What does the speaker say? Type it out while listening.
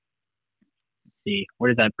see. Where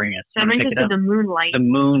does that bring us? That brings us to the moonlight. The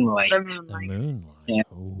moonlight. The moonlight. The moonlight. Yeah.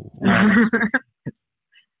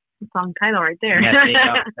 Song title right there. Yeah, there you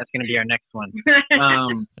go. That's going to be our next one.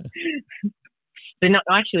 So no,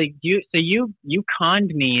 actually, you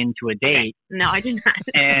conned me into a date. No, I did not.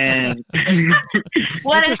 And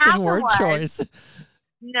what interesting word choice.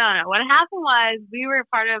 No. What happened was we were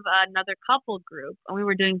part of another couple group, and we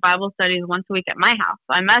were doing Bible studies once a week at my house.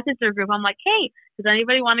 So I messaged their group. I'm like, hey, does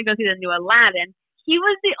anybody want to go see the new Aladdin? He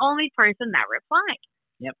was the only person that replied.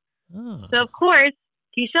 Yep. Oh. So, of course,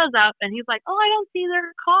 he shows up, and he's like, oh, I don't see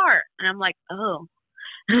their car. And I'm like, oh.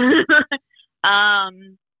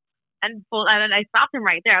 And I stopped him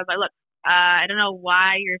right there. I was like, look, I don't know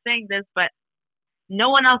why you're saying this, but no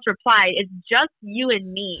one else replied. It's just you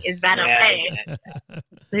and me. Is that okay?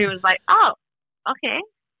 So he was like, oh, okay.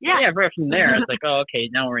 Yeah. Yeah, right from there, I was like, oh, okay,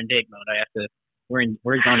 now we're in date mode. We're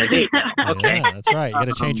on a date now. Okay. Yeah, that's right. You got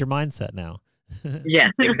to change your mindset now.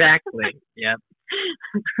 Yes, exactly. Yep.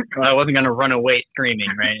 Well, I wasn't going to run away screaming,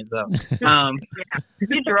 right? So, yeah.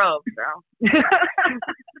 You drove, so.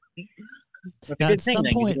 Now,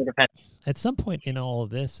 at some point in all of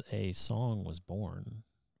this, a song was born.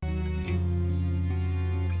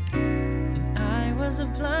 When I was a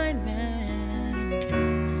blind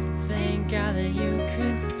man, thank God that you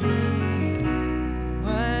could see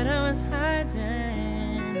what I was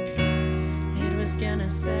hiding. It was gonna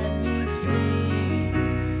set me free,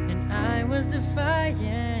 and I was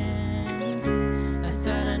defiant. I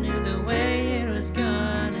thought I knew the way it was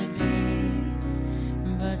gonna be,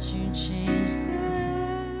 but you changed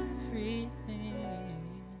everything.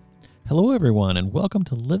 Hello, everyone, and welcome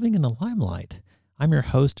to Living in the Limelight. I'm your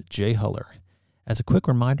host, Jay Huller. As a quick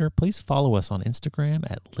reminder, please follow us on Instagram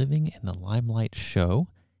at Living in the Limelight Show,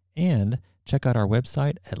 and check out our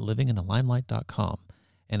website at livinginthelimelight.com.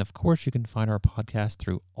 And of course, you can find our podcast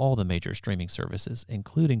through all the major streaming services,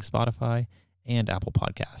 including Spotify and Apple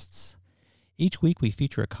Podcasts. Each week, we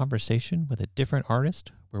feature a conversation with a different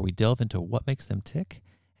artist where we delve into what makes them tick,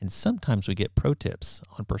 and sometimes we get pro tips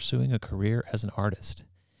on pursuing a career as an artist.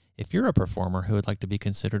 If you're a performer who would like to be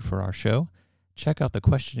considered for our show, check out the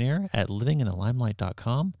questionnaire at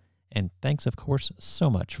livinginthelimelight.com, and thanks, of course, so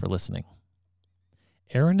much for listening.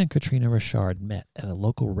 Aaron and Katrina Richard met at a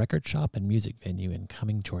local record shop and music venue in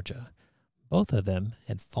Cumming, Georgia. Both of them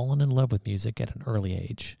had fallen in love with music at an early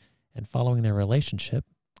age, and following their relationship,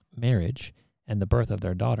 marriage, and the birth of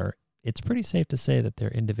their daughter, it's pretty safe to say that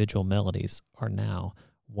their individual melodies are now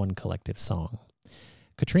one collective song.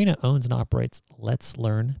 Katrina owns and operates Let's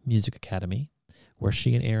Learn Music Academy, where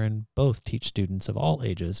she and Aaron both teach students of all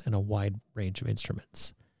ages in a wide range of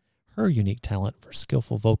instruments. Her unique talent for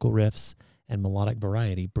skillful vocal riffs and melodic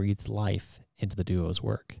variety breathes life into the duo's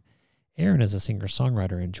work. Aaron is a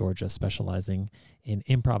singer-songwriter in Georgia specializing in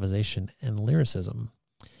improvisation and lyricism.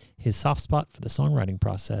 His soft spot for the songwriting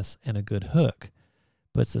process and a good hook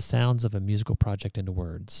puts the sounds of a musical project into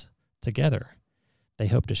words. Together, they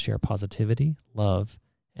hope to share positivity, love,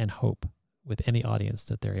 and hope with any audience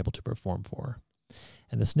that they're able to perform for.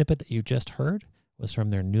 And the snippet that you just heard was from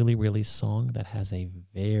their newly released song that has a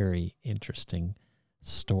very interesting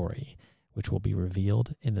story, which will be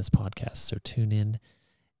revealed in this podcast. So tune in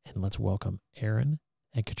and let's welcome Aaron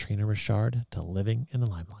and Katrina Richard to Living in the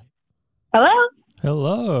Limelight. Hello?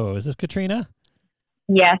 Hello. Is this Katrina?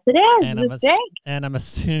 Yes, it is. And I'm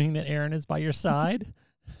assuming that Aaron is by your side.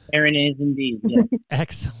 Aaron is indeed. Yes.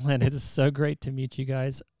 Excellent. It is so great to meet you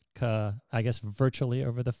guys, I guess, virtually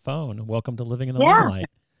over the phone. Welcome to Living in the Limelight.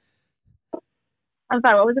 I'm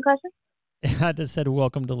sorry, what was the question? I just said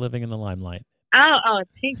welcome to Living in the Limelight. Oh,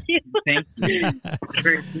 thank you. Thank you.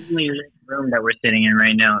 Very dimly lit room that we're sitting in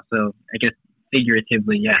right now, so I guess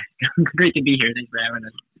figuratively, yeah. Great to be here. Thanks for having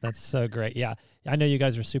us. That's so great. Yeah, I know you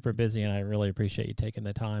guys are super busy, and I really appreciate you taking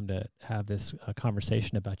the time to have this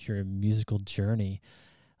conversation about your musical journey.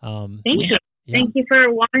 Thank you. Yeah. Thank you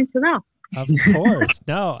for wanting to know. Of course.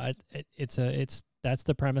 No, that's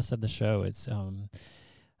the premise of the show. It's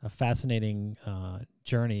a fascinating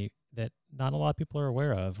journey that not a lot of people are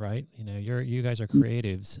aware of, right? You know, you guys are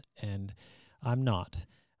creatives, and I'm not.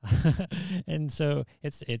 And so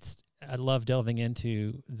I love delving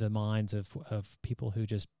into the minds of people who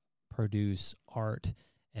just produce art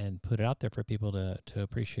and put it out there for people to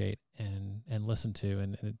appreciate and listen to.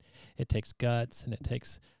 And it takes guts, and it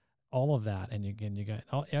takes all of that. And again,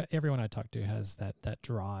 everyone I talk to has that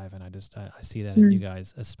drive, and I see that in you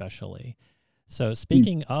guys especially. So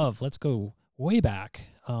speaking of, let's go way back,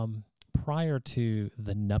 prior to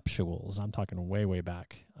the nuptials. I'm talking way, way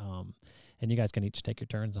back. And you guys can each take your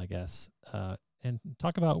turns, I guess, and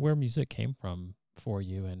talk about where music came from for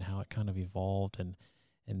you and how it kind of evolved and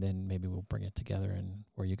and then maybe we'll bring it together and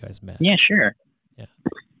where you guys met. Yeah, sure. Yeah.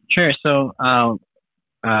 Sure. So,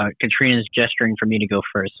 Katrina's gesturing for me to go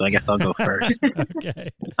first, so I guess I'll go first.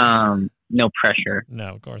 Okay. No pressure.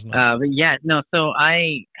 No, of course not. But yeah, no. So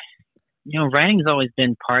writing's always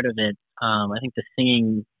been part of it. I think the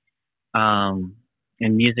singing,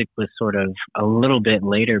 and music was sort of a little bit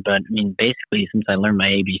later, but I mean, basically, since I learned my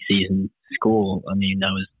ABCs in school, I mean,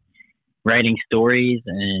 I was writing stories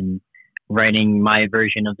and writing my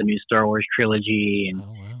version of the new Star Wars trilogy, and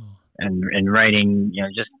Oh, wow. and writing,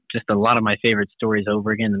 just a lot of my favorite stories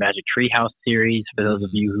over again. The Magic Treehouse series, for those of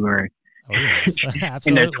you who are Oh, yes. in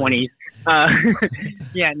Absolutely. their 20s.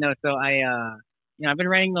 Yeah, no. So I've been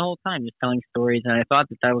writing the whole time, just telling stories, and I thought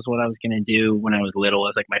that was what I was going to do when I was little. It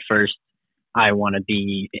was like my first, I want to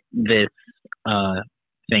be this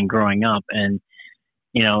thing growing up, and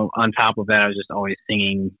on top of that, I was just always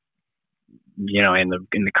singing. In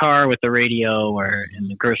the car with the radio, or in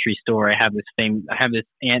the grocery store. I have this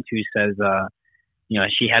aunt who says,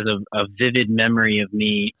 she has a vivid memory of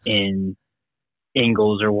me in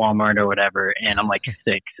Ingles or Walmart or whatever, and I'm like 6,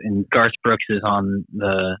 and Garth Brooks is on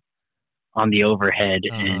the overhead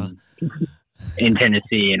in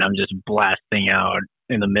Tennessee, and I'm just blasting out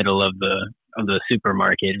in the middle of the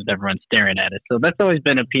supermarket with everyone staring at it. So that's always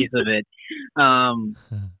been a piece of it.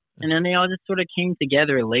 And then they all just sort of came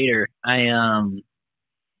together later. I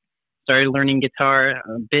started learning guitar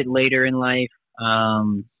a bit later in life.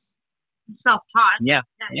 Self-taught. Yeah.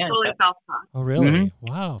 Totally self-taught. Oh, really? Mm-hmm.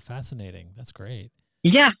 Wow, fascinating. That's great.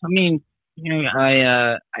 Yeah, I mean,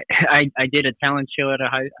 I did a talent show at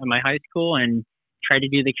my high school and tried to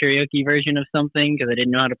do the karaoke version of something because I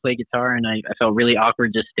didn't know how to play guitar, and I felt really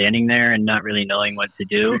awkward just standing there and not really knowing what to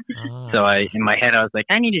do. So in my head, I was like,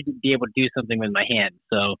 I need to be able to do something with my hands.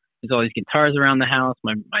 So there's all these guitars around the house.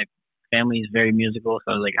 My family is very musical,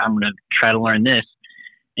 so I was like, I'm going to try to learn this.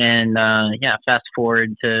 And fast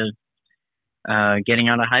forward to getting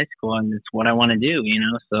out of high school, and it's what I want to do,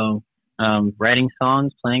 So writing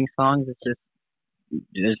songs, playing songs,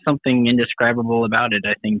 there's something indescribable about it,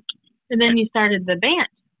 I think. And then you started the band.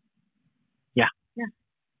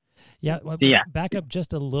 Yeah. Well, Yeah. Back up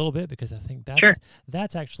just a little bit, because I think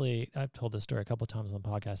that's actually, I've told this story a couple of times on the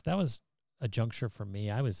podcast. That was a juncture for me.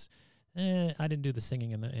 I was, I didn't do the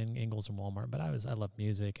singing in Ingles and Walmart, but I love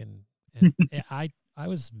music, and I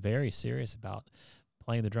was very serious about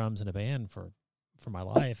playing the drums in a band for my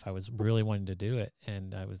life. I was really wanting to do it,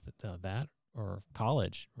 and I was that or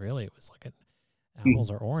college. Really, it was like an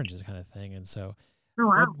apples or oranges kind of thing. And so, Oh,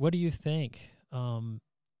 wow. what do you think? Kind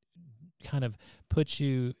of puts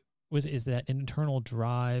you. Is that internal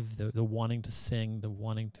drive, the wanting to sing, the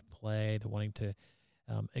wanting to play, the wanting to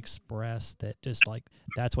express, that just like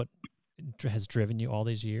that's what has driven you all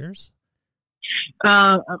these years?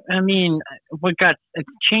 I mean, it's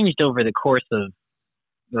changed over the course of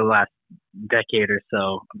the last decade or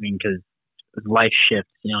so. I mean, because life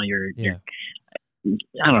shifts, you're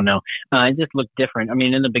I don't know. It just looked different. I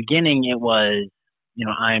mean, in the beginning, it was,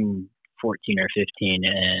 I'm 14 or 15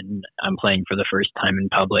 and I'm playing for the first time in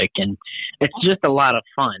public, and it's just a lot of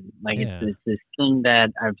fun. Like it's this thing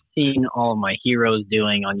that I've seen all of my heroes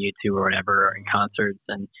doing on YouTube or whatever, or in concerts,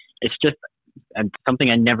 and it's just something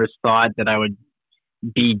I never thought that I would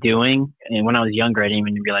be doing. And when I was younger, I didn't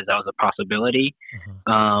even realize that was a possibility.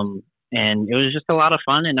 And it was just a lot of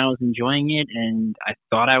fun, and I was enjoying it, and I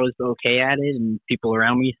thought I was okay at it, and people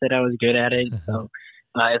around me said I was good at it. So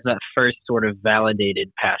it's that first sort of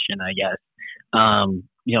validated passion, I guess.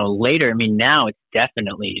 Later, I mean, now it's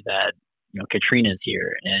definitely that, Katrina's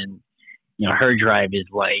here, and, her drive is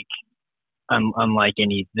like, unlike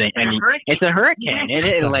anything. I mean, it's a hurricane.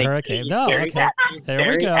 It's a like, hurricane. No, okay. There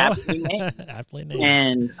we go. Aptly named.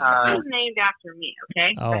 And It was named after me,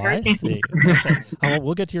 okay? Oh, I see. Okay. Oh,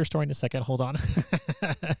 we'll get to your story in a second. Hold on.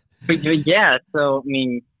 but yeah, so, I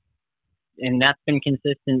mean, and that's been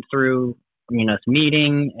consistent through, us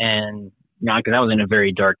meeting, and, because I was in a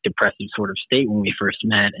very dark, depressive sort of state when we first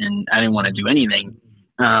met, and I didn't want to do anything.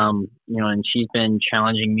 And she's been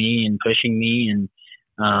challenging me and pushing me, and,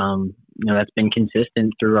 that's been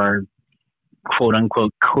consistent through our quote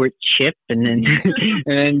unquote courtship, and then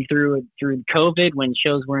and then through COVID, when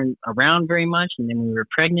shows weren't around very much, and then we were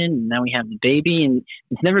pregnant, and now we have the baby, and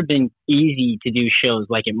it's never been easy to do shows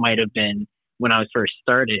like it might have been when I was first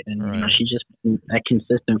started. And she's just been a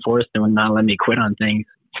consistent force to not let me quit on things.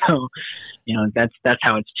 So, that's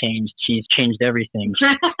how it's changed. She's changed everything,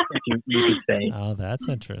 if you could say. Oh, that's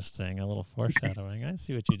interesting. A little foreshadowing. I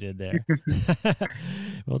see what you did there.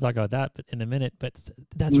 We'll talk about that in a minute. But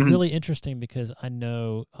that's really interesting, because I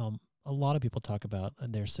know a lot of people talk about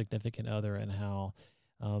their significant other and how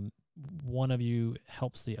one of you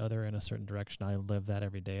helps the other in a certain direction. I live that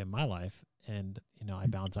every day in my life, and I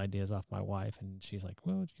bounce ideas off my wife, and she's like,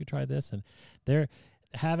 well, you try this, and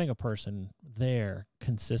having a person there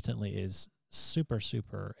consistently is super,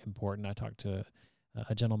 super important. I talked to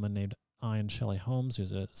a gentleman named Ian Shelley Holmes,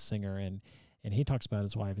 who's a singer, and he talks about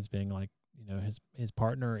his wife as being like, his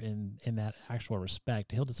partner in that actual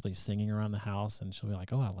respect. He'll just be singing around the house, and she'll be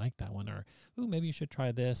like, oh, I like that one, or, ooh, maybe you should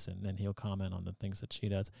try this, and then he'll comment on the things that she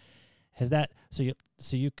does. Has that, so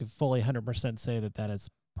you could fully 100% say that has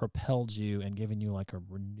propelled you and given you like a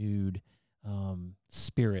renewed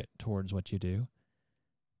spirit towards what you do?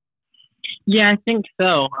 Yeah, I think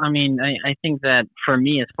so. I mean, I think that for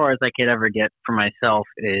me, as far as I could ever get for myself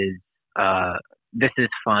is, this is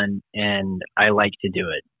fun and I like to do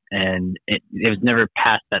it. And it was never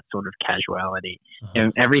past that sort of casuality. Uh-huh.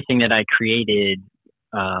 And everything that I created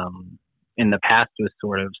in the past was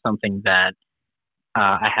sort of something that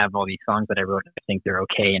I have all these songs that I wrote. I think they're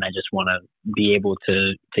okay, and I just want to be able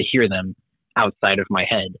to hear them outside of my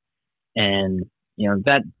head. And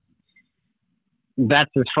that's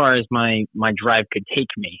as far as my drive could take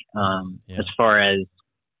me. As far as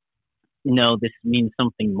this means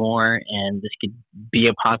something more, and this could be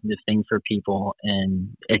a positive thing for people,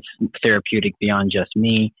 and it's therapeutic beyond just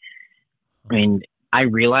me. I mean, I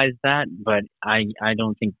realize that, but I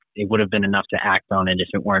don't think it would have been enough to act on it if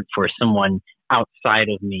it weren't for someone outside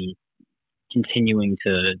of me continuing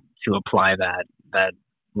to apply that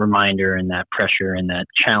reminder and that pressure and that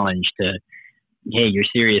challenge to, hey, you're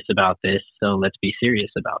serious about this, so let's be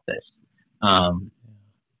serious about this.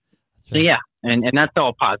 So yeah, and that's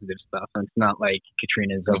all positive stuff. It's not like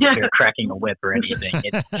Katrina's over here cracking a whip or anything.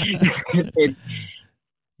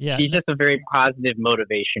 She's just a very positive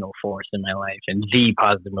motivational force in my life, and the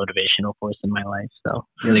positive motivational force in my life. So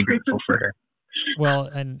really grateful for her. Well,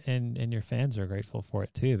 and your fans are grateful for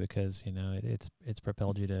it too, because it's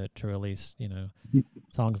propelled you to release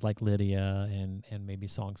songs like Lydia and maybe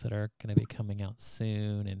songs that are going to be coming out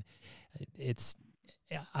soon, and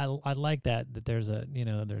I like that there's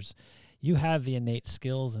you have the innate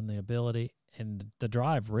skills and the ability and the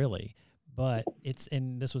drive, really, but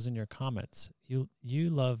this was in your comments. You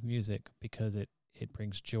love music because it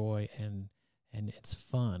brings joy and it's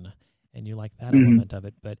fun, and you like that element of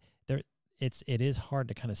it, but it is hard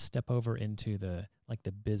to kind of step over into the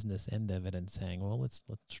business end of it and saying, well, let's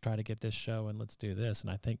try to get this show and let's do this. And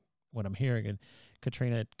I think what I'm hearing, and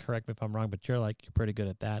Katrina, correct me if I'm wrong, but you're pretty good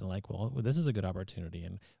at that, and well, this is a good opportunity,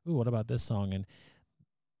 and ooh, what about this song? And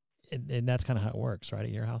that's kind of how it works, right,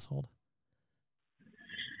 at your household?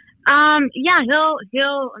 Yeah, he'll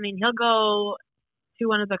go to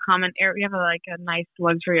one of the common areas. We have a nice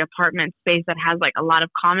luxury apartment space that has a lot of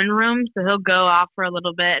common rooms. So he'll go off for a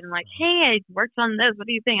little bit and hey, I worked on this. What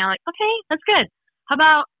do you think? I'm like, okay, that's good. How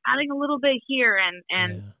about adding a little bit here and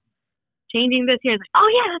changing this here? It's like, oh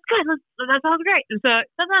yeah, that's good. That sounds great. And so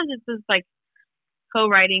sometimes it's just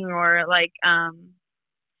co-writing, or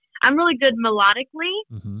I'm really good melodically.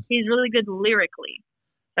 Mm-hmm. He's really good lyrically.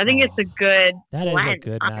 I think it's a good blend, is a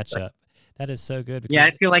good honestly. Matchup. That is so good. Yeah,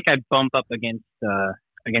 I feel like I bump up against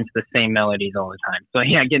the same melodies all the time. So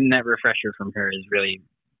yeah, getting that refresher from her is really,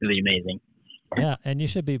 really amazing. Yeah, and you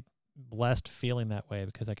should be blessed feeling that way,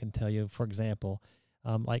 because I can tell you, for example,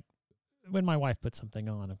 when my wife puts something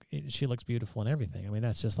on, she looks beautiful and everything. I mean,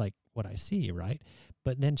 that's just what I see, right?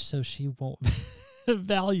 But then so she won't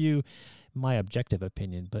value my objective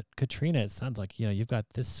opinion. But Katrina, it sounds like you've got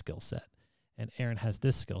this skill set, and Aaron has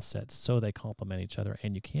this skill set, so they complement each other,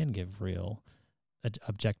 and you can give real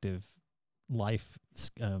objective life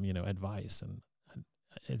advice, and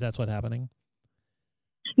that's what's happening.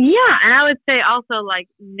 Yeah, and I would say also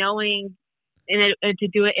knowing to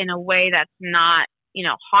do it in a way that's not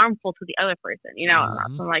harmful to the other person.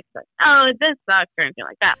 Mm-hmm. Not like, oh, this sucks or anything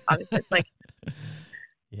like that. Obviously, it's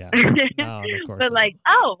yeah, no, of course. But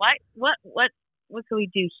oh, what can we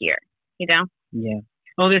do here? Yeah.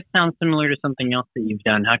 Oh, this sounds similar to something else that you've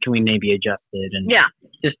done. How can we maybe adjust it? And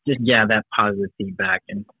just that positive feedback,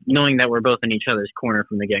 and knowing that we're both in each other's corner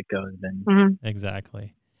from the get-go. Then mm-hmm.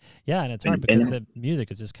 Exactly. Yeah, and it's hard because the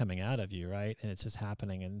music is just coming out of you, right? And it's just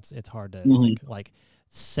happening, and it's hard to mm-hmm.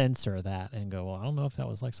 Censor that and go, well, I don't know if that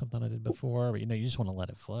was something I did before, but you just want to let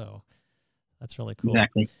it flow. That's really cool.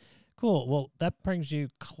 Exactly. Cool. Well, that brings you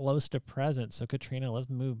close to present. So Katrina, let's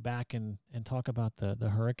move back and talk about the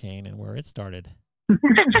hurricane and where it started.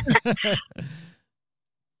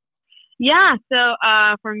 Yeah, so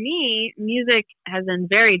for me, music has been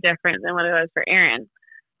very different than what it was for Aaron.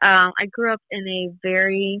 I grew up in a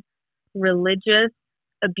very religious,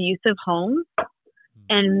 abusive home,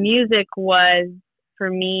 and music was, for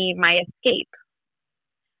me, my escape.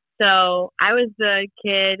 So I was the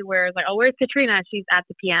kid where it's like, oh, where's Katrina? She's at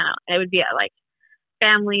the piano. It would be at like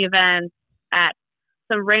family events, at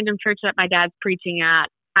some random church that my dad's preaching at.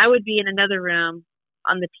 I would be in another room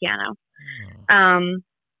on the piano.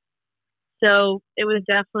 So it was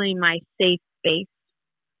definitely my safe space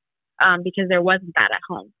because there wasn't that at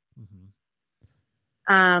home.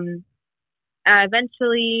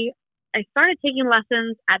 Eventually, I started taking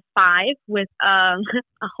lessons at 5 with a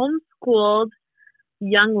homeschooled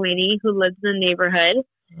young lady who lives in the neighborhood,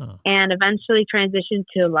 and eventually transitioned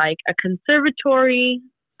to like a conservatory.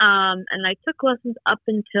 And I took lessons up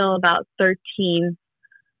until about 13,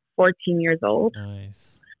 14 years old.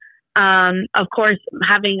 Nice. Of course,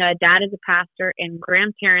 having a dad as a pastor and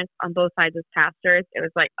grandparents on both sides as pastors, it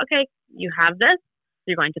was like, okay, you have this,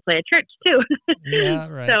 you're going to play at church too. Yeah,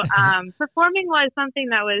 right. So performing was something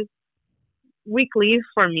that was weekly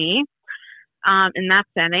for me in that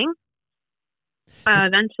setting.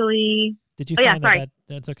 Eventually, did you find that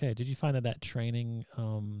that's okay? Did you find that training,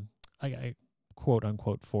 I quote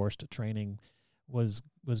unquote forced training, was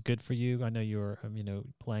good for you? I know you were,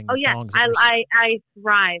 playing the songs. I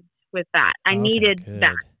thrived with that. I needed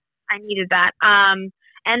that.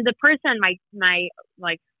 And the person, my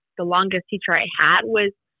like the longest teacher I had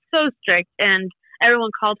was so strict, and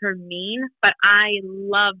everyone called her mean, but I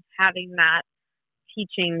loved having that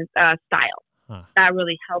teaching style. That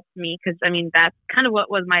really helped me because, that's kind of what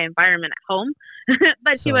was my environment at home.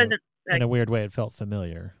 But so, she wasn't... Like, in a weird way, it felt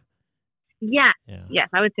familiar. Yeah. Yes,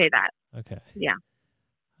 I would say that. Okay. Yeah.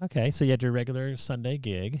 Okay, so you had your regular Sunday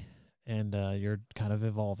gig, and you're kind of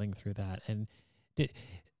evolving through that. And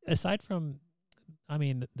aside from,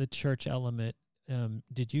 the church element,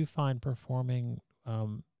 did you find performing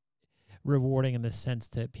rewarding in the sense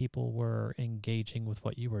that people were engaging with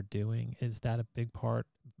what you were doing? Is that a big part?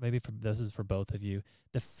 Maybe this is for both of you.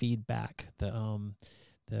 The feedback, the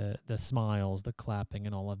smiles, the clapping,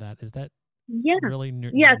 and all of that. Is that really?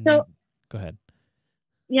 So go ahead.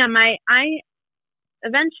 Yeah, I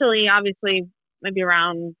eventually, obviously, maybe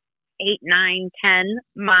around 8, 9, 10,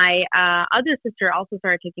 my other sister also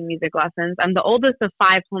started taking music lessons. I'm the oldest of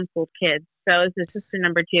 5 homeschooled kids, so it's the sister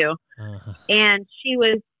number 2, and she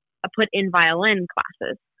was put in violin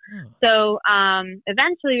classes. So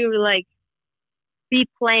eventually we would like be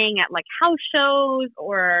playing at like house shows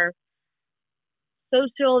or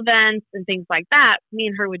social events and things like that. Me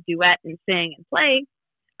and her would duet and sing and play.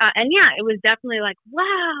 And yeah, it was definitely like,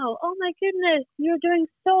 wow, oh my goodness, you're doing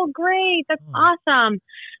so great. That's awesome.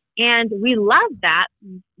 And we loved that.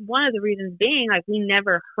 One of the reasons being like we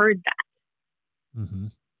never heard that.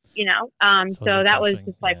 So that was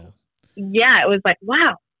just like, it was like,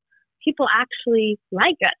 wow, people actually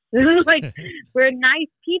like us. Like we're nice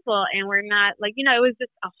people, and we're not like, it was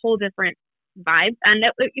just a whole different vibe. And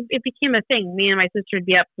it became a thing. Me and my sister would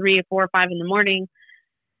be up 3 or 4 or 5 in the morning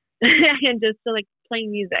and just like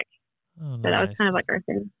playing music. Oh, nice. So that was kind of like our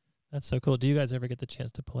thing. That's so cool. Do you guys ever get the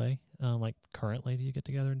chance to play? Like currently, do you get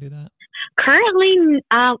together and do that? Currently,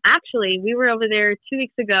 actually, we were over there 2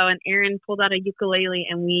 weeks ago, and Aaron pulled out a ukulele,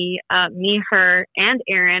 and we, me, her, and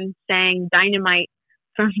Aaron sang "Dynamite"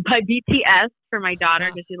 by BTS for my daughter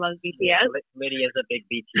because she loves BTS. Lydia's a big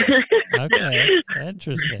BTS. Okay,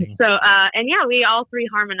 interesting. So, and yeah, we all 3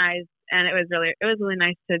 harmonized, and it was really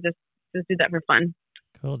nice to just do that for fun.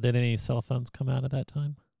 Cool. Did any cell phones come out at that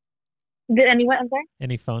time? Did any what? I'm sorry?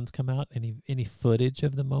 Any phones come out? Any footage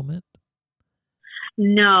of the moment?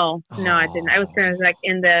 No, I didn't. I was kind of like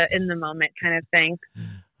in the moment kind of thing.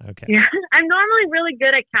 Okay. Yeah, I'm normally really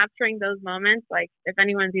good at capturing those moments. Like if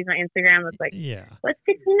anyone sees my Instagram, it's like, what's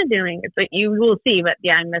Katrina doing? It's like you will see, but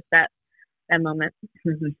yeah, I missed that moment.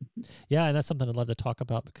 Yeah, and that's something I'd love to talk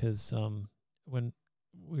about because when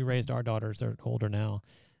we raised our daughters, they're older now.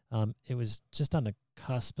 It was just on the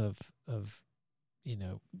cusp of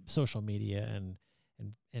social media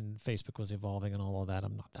and Facebook was evolving and all of that.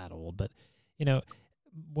 I'm not that old, but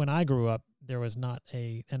when I grew up, there was not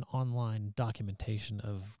an online documentation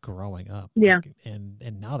of growing up. Yeah.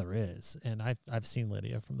 And now there is. And I've seen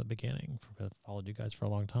Lydia from the beginning. I've followed you guys for a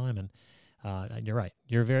long time. And you're right.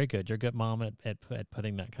 You're very good. You're a good mom at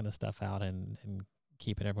putting that kind of stuff out and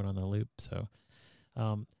keeping everyone on the loop. So,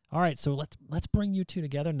 all right. So let's bring you two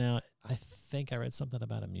together now. I think I read something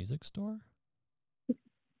about a music store.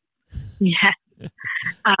 Yeah.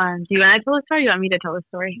 Do you want to tell a story? You want me to tell a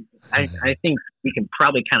story? I think we can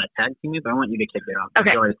probably kind of tag team it, but I want you to kick it off.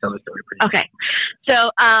 Okay. You always tell the story pretty Okay. So,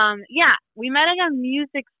 we met at a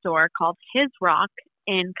music store called His Rock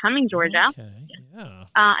in Cumming, Georgia. Okay. Yeah.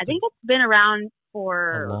 I think it's been around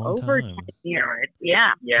for over 10 years.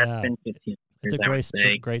 Yeah. Yeah, it's been 15 years. It's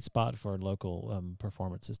a great spot for local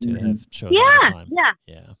performances too. They have shows all the time. Yeah.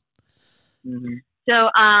 Yeah. Mm-hmm. So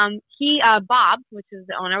Bob, which is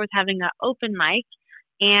the owner, was having an open mic,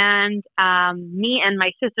 and me and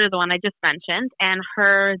my sister, the one I just mentioned, and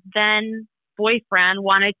her then boyfriend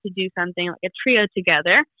wanted to do something like a trio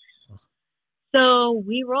together. So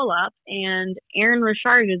we roll up, and Aaron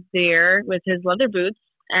Richard is there with his leather boots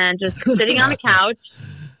and just sitting on a couch.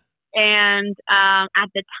 And at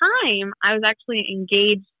the time, I was actually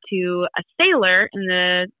engaged to a sailor in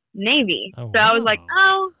the Navy. Oh, so I was wow. like,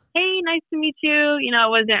 oh, hey, nice to meet you. You know,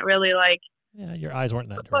 it wasn't really like... Yeah, your eyes weren't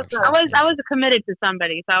in that direction. I was committed to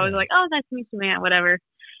somebody. So I was like, oh, nice to meet you, man, whatever. I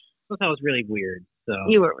thought that was really weird. So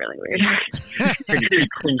You were really weird. pretty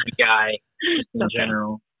cringy guy in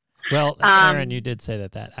general. Well, Aaron, you did say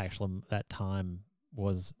that time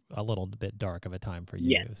was a little bit dark of a time for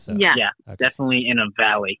you. Yeah. So, Yeah. Okay. Definitely in a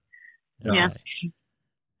valley. So. Yeah.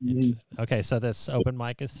 Okay, so this open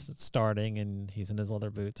mic is starting, and he's in his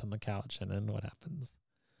leather boots on the couch, and then what happens?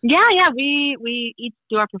 Yeah. We each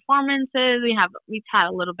do our performances. We chat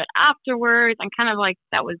a little bit afterwards, and kind of like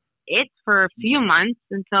that was it for a few months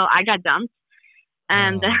until I got dumped.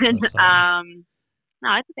 And then, so sorry.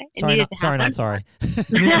 No, it's okay. It needed to happen. Not sorry.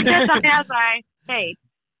 Sorry. Hey,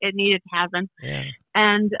 it needed to happen. Yeah.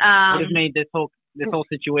 And would have made this whole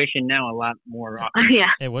situation now a lot more awkward. Yeah.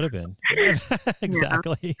 It would have been.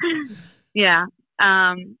 Exactly. Yeah.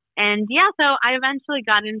 And yeah, so I eventually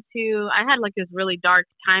got into, I had like this really dark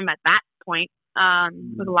time at that point,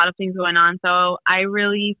 with a lot of things going on. So I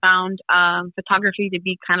really found photography to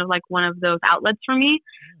be kind of like one of those outlets for me.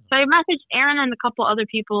 So I messaged Aaron and a couple other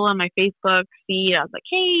people on my Facebook feed. I was like,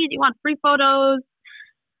 hey, do you want free photos?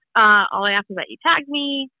 All I asked was that you tag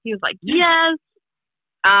me. He was like, yes.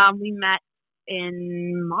 We met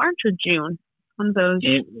in March or June. One of those.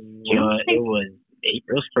 It was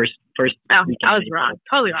April's first. Oh, I was wrong.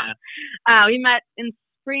 Totally wrong. We met in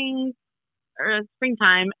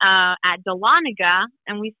springtime at Dahlonega,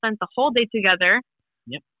 and we spent the whole day together.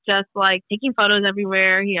 Yep. Just like taking photos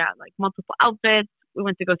everywhere. He had like multiple outfits. We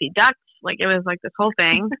went to go see ducks. Like it was like this whole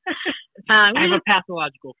thing. I have a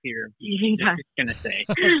pathological fear. I'm just gonna say,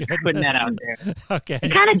 putting that out there. Okay.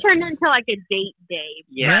 It kind of turned into like a date day.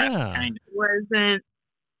 Yeah. Kind of. Wasn't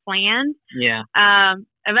planned. Yeah.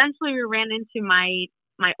 Eventually we ran into my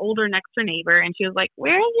older next door neighbor, and she was like,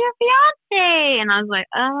 "Where's your fiance?" And I was like,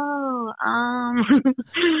 "Oh,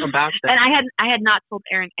 about that." And I had not told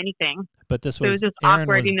Aaron anything. But this was, it was just Aaron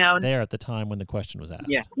awkward, was there at the time when the question was asked.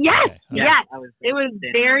 Yeah. Yes. Okay. Yes. It was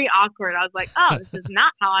very awkward. I was like, "Oh, this is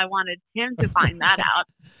not how I wanted him to find that out."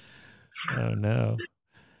 Oh no.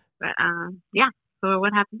 But yeah. So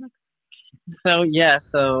what happened next?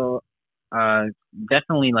 So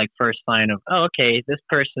definitely like first sign of, oh, okay, this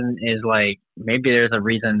person is like, maybe there's a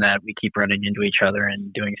reason that we keep running into each other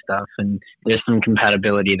and doing stuff, and there's some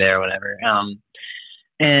compatibility there, whatever.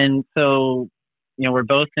 And so, we're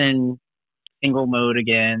both in single mode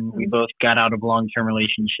again. We both got out of long-term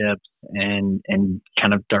relationships and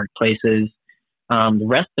kind of dark places. The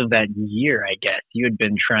rest of that year, I guess, she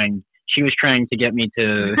was trying to get me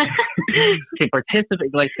to to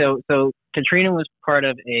participate. Like, so Katrina was part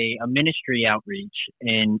of a ministry outreach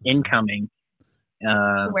in Cumming.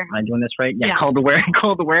 Am I doing this right? Yeah. Called the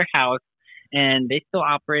Warehouse, and they still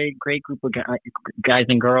operate. Great group of guys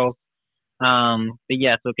and girls. But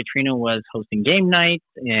yeah, so Katrina was hosting game nights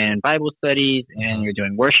and Bible studies, and you're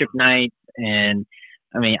doing worship nights. And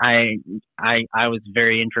I mean, I was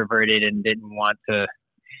very introverted and didn't want to.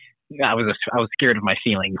 I was scared of my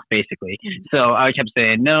feelings, basically. So I kept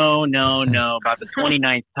saying no. About the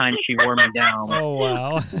 29th time, she wore me down. Oh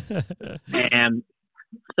wow! And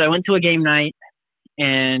so I went to a game night,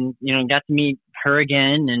 and got to meet her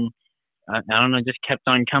again, and I don't know, just kept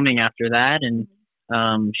on coming after that. And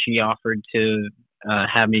she offered to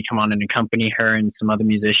have me come on and accompany her and some other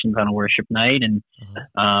musicians on a worship night, and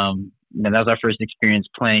that was our first experience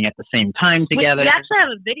playing at the same time together. We actually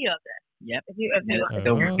have a video of this. Yep. If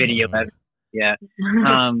Over video. Yeah.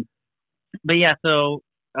 But yeah, so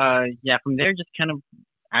from there, just kind of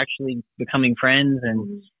actually becoming friends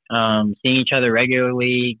and seeing each other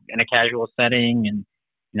regularly in a casual setting. And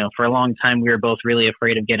for a long time, we were both really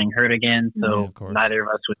afraid of getting hurt again. So neither of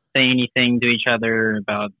us would say anything to each other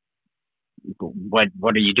about what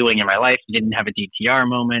are you doing in my life. We didn't have a DTR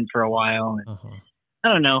moment for a while. And I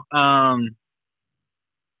don't know.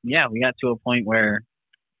 We got to a point where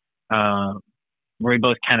we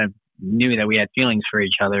both kind of knew that we had feelings for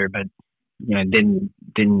each other, but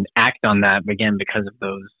didn't act on that again because of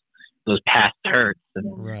those past hurts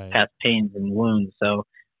and past pains and wounds. So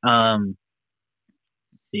let's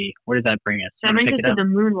see, where does that bring us? That brings us to the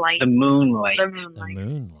moonlight. The moonlight. The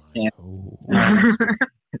moonlight. Yeah.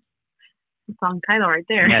 song title right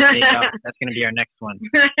there. Yeah, there you go. That's going to be our next one.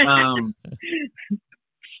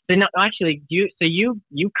 So no, actually, you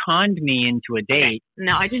conned me into a date.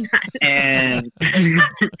 No, I did not. And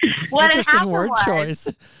what interesting word was, choice.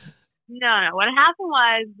 No. What happened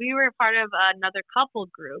was we were part of another couple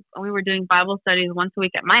group, and we were doing Bible studies once a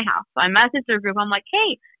week at my house. So I messaged their group. I'm like,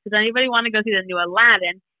 hey, does anybody want to go see the new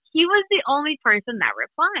Aladdin? He was the only person that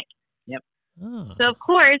replied. Yep. Oh. So of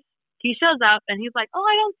course he shows up and he's like, oh,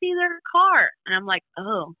 I don't see their car, and I'm like,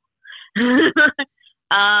 oh.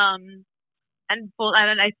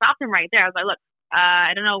 And I stopped him right there. I was like, look,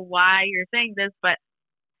 I don't know why you're saying this, but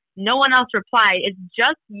no one else replied. It's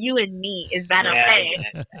just you and me. Is that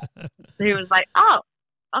okay? So he was like, oh,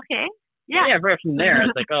 okay. Yeah. Yeah, right from there, I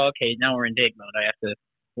was like, oh, okay, now we're in date mode.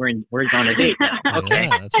 We're on a date now. Okay.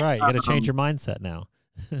 Yeah, that's right. You got to change your mindset now.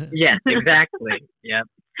 Yes, exactly. Yep.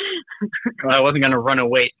 Well, I wasn't going to run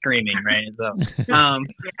away screaming, right? So, Yeah.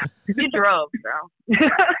 You drove, bro.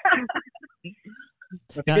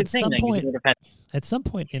 Now, at some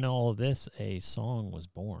point in all of this, a song was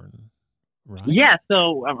born, right? Yeah,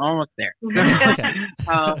 so I'm almost there. Okay.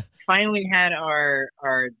 Finally had our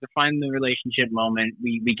define the relationship moment.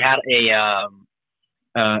 We got a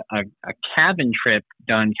cabin trip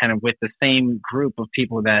done, kind of with the same group of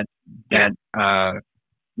people that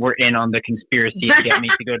were in on the conspiracy to get me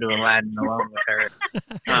to go to Aladdin alone with her.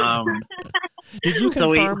 Did you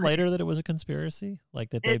confirm later that it was a conspiracy?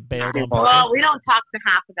 Like that they bailed on purpose? Well, we don't talk to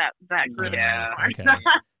half of that group Yeah. anymore. Okay.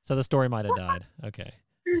 So the story might have died. Okay.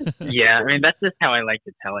 Yeah, I mean, that's just how I like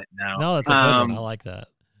to tell it now. No, that's a good one. I like that.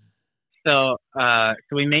 So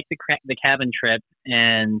we make the cabin trip,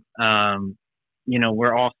 and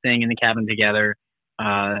we're all staying in the cabin together.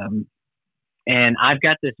 And I've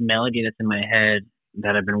got this melody that's in my head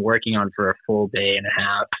that I've been working on for a full day and a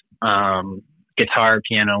half. Guitar,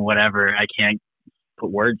 piano, whatever. I can't put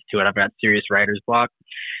words to it. I've got serious writer's block.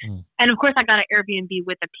 And of course, I got an Airbnb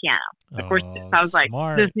with a piano. Of course, so I was like,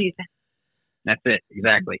 this needs to. That's it,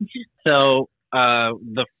 exactly. So was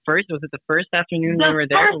it the first afternoon we were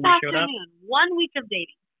there when we showed up? 1 week of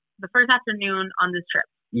dating. The first afternoon on this trip.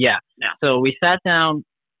 Yeah. So we sat down,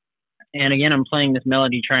 and again, I'm playing this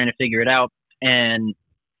melody, trying to figure it out, and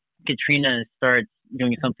Katrina starts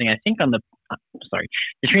doing something, I think, on the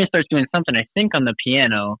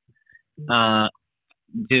piano.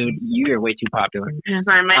 Dude, you are way too popular.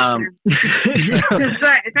 Sorry, my sorry,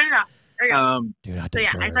 turn it off. There you go. Dude, I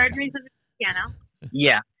started doing something on the piano.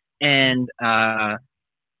 Yeah, and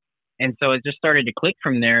so it just started to click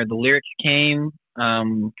from there. The lyrics came.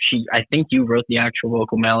 I think you wrote the actual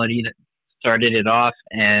vocal melody that started it off,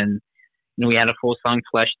 and we had a full song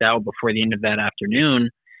fleshed out before the end of that afternoon.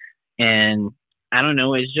 And I don't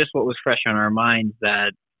know, it's just what was fresh on our minds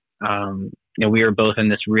that we were both in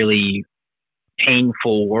this really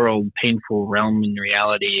painful realm in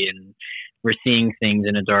reality, and we're seeing things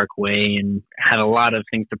in a dark way, and had a lot of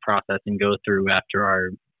things to process and go through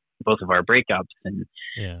after both of our breakups. And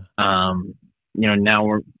now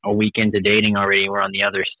we're a week into dating already. We're on the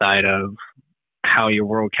other side of how your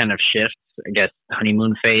world kind of shifts, I guess,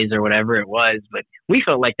 honeymoon phase or whatever it was, but we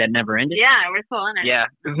felt like that never ended. Yeah, we're still in it. Yeah.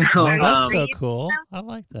 That's so cool. I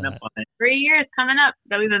like that. 3 years coming up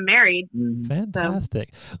that we've been married.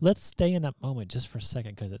 Fantastic. So. Let's stay in that moment just for a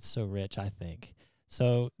second because it's so rich, I think.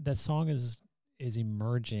 So that song is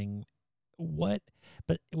emerging. But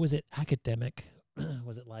was it academic?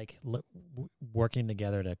 Was it like working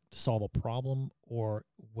together to solve a problem, or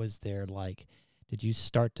was there did you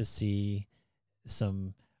start to see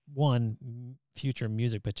some future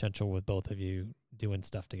music potential with both of you doing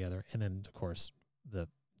stuff together, and then of course the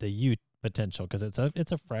you potential, because it's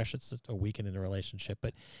just a weekend in a relationship,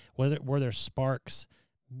 but were there sparks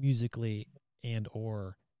musically and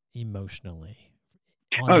or emotionally?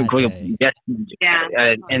 Oh, yes.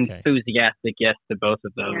 Yeah. Enthusiastic yes to both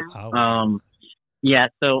of those. Yeah.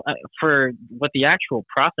 So for what the actual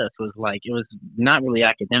process was like, it was not really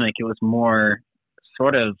academic. It was more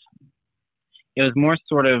sort of I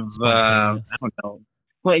don't know.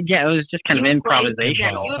 Well, yeah, it was just kind of improvisational.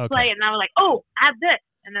 Yeah, you would play it, and I was like, oh, add this.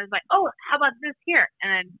 And I was like, oh, how about this here?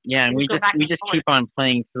 And then and we just keep on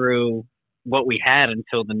playing through what we had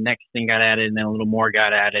until the next thing got added, and then a little more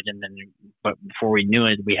got added, and then but before we knew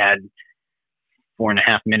it, we had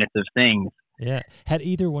 4.5 minutes of things. Yeah. Had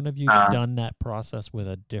either one of you done that process with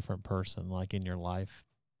a different person, like in your life?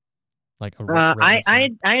 Like I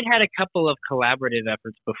had a couple of collaborative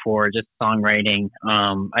efforts before, just songwriting.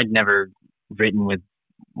 I'd never written with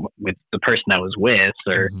the person I was with,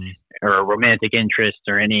 or a romantic interest,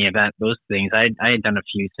 or any of those things. I had done a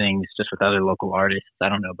few things just with other local artists. I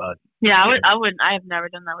don't know about. Yeah, I have never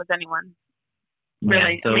done that with anyone.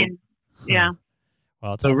 Really, yeah, so, Yeah.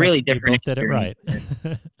 Well, it's so really like different. We both did it right.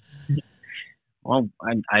 Well,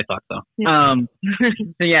 I thought so.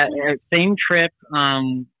 So yeah, same trip.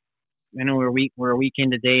 We're a week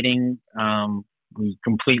into dating. We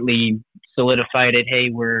completely solidified it. Hey,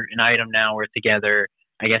 we're an item now. We're together.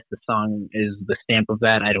 I guess the song is the stamp of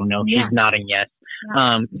that. I don't know. Yeah. She's nodding yes.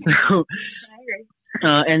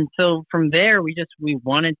 And so from there, we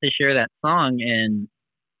wanted to share that song and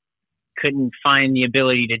couldn't find the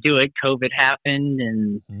ability to do it. COVID happened,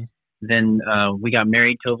 and then we got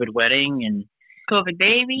married. COVID wedding and COVID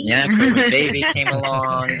baby. Yeah, COVID baby came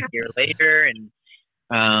along a year later, and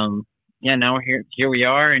now we're here. Here we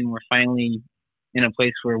are, and we're finally in a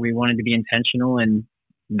place where we wanted to be intentional, and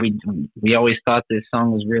we always thought this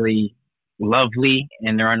song was really lovely,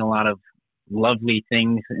 and there aren't a lot of lovely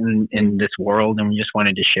things in this world, and we just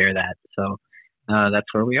wanted to share that. So that's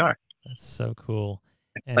where we are. That's so cool.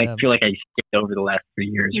 And, I feel like I skipped over the last 3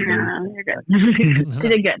 years. No, you're good. You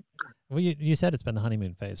did good. Well, you said it's been the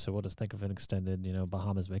honeymoon phase, so we'll just think of an extended,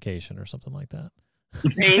 Bahamas vacation or something like that.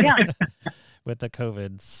 There you go. With the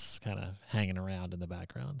COVID's kind of hanging around in the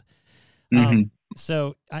background.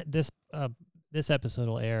 So this episode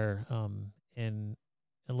will air in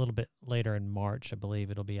a little bit later in March. I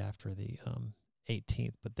believe it'll be after the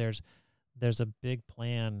 18th. But there's a big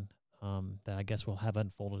plan that I guess we'll have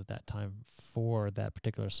unfolded at that time for that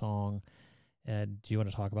particular song. Do you want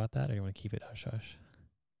to talk about that, or do you want to keep it hush-hush?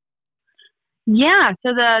 Yeah,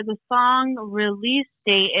 so the song release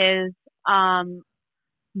date is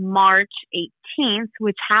March 18th,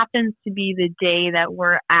 which happens to be the day that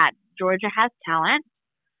we're at Georgia Has Talent.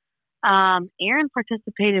 Aaron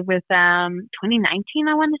participated with them 2019,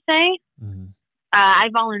 I want to say. I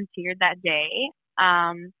volunteered that day.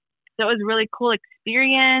 So it was a really cool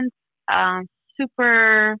experience,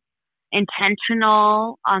 super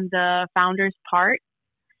intentional on the founder's part.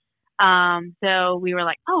 So we were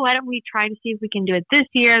like, why don't we try to see if we can do it this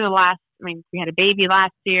year? We had a baby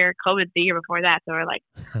last year, COVID the year before that. So we're like,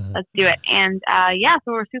 let's do it. And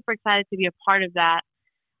so we're super excited to be a part of that.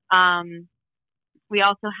 We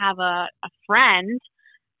also have a friend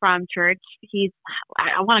from church.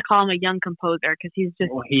 I want to call him a young composer because he's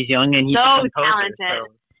just he's young and he's so talented.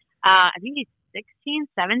 So. I think he's 16,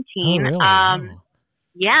 17. Oh, really? Wow.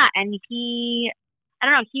 Yeah, and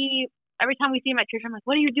every time we see him at church, I'm like,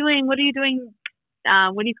 what are you doing? What are you doing?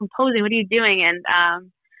 What are you composing? What are you doing? And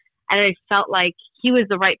I felt like he was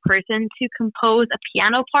the right person to compose a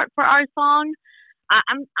piano part for our song.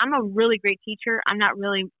 I'm a really great teacher. I'm not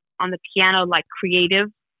really on the piano, like creative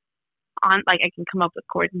on, like I can come up with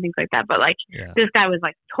chords and things like that. But this guy was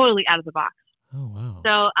like totally out of the box. Oh, wow.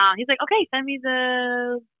 So he's like, okay, send me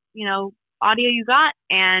the, audio you got.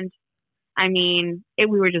 And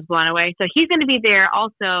we were just blown away. So he's going to be there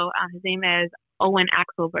also. His name is Owen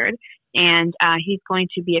Axelberg, and he's going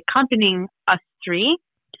to be accompanying us three.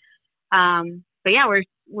 But yeah,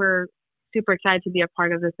 we're super excited to be a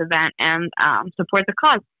part of this event and support the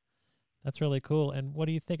cause. That's really cool. And what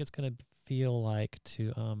do you think it's going to feel like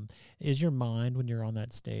to, is your mind when you're on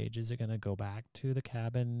that stage, is it going to go back to the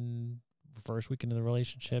cabin first week into the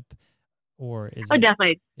relationship, or is it?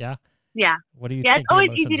 Definitely. Yeah? Yeah. What do you think? think? Yeah, it's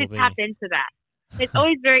always easy to tap into that. It's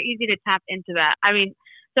always very easy to tap into that.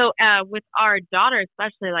 So with our daughter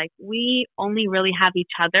especially, like we only really have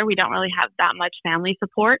each other. We don't really have that much family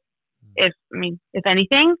support, if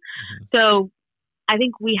anything. So I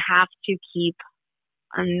think we have to keep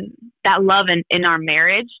that love in our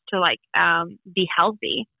marriage to be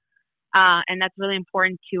healthy. And that's really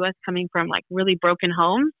important to us coming from like really broken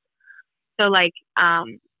homes. So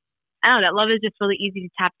I don't know, that love is just really easy to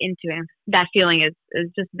tap into, and that feeling is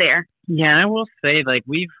just there. Yeah, I will say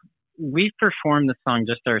we've performed the song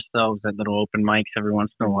just ourselves at little open mics every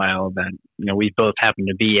once in a while that we both happen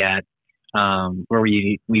to be at, where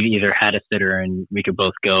we either had a sitter and we could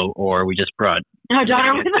both go, or we just brought our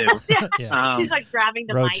daughter with us. Yeah. She's like grabbing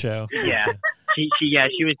the mic. Roadshow. Yeah,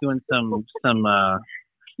 she was doing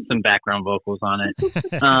some background vocals on it.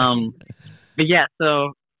 But yeah,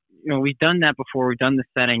 so we've done that before. We've done the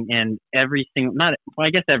setting, and every single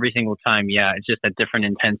time, it's just at different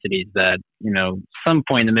intensities that, some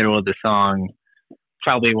point in the middle of the song,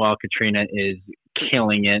 probably while Katrina is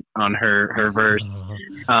killing it on her verse.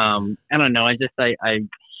 I don't know. I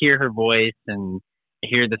hear her voice and I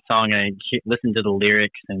hear the song, and I listen to the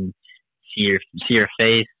lyrics and see her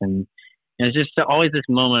face. And it's just always this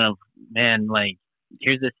moment of, man, like,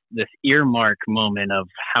 here's this earmark moment of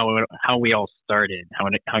how we all started, how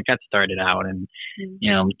it got started out. And,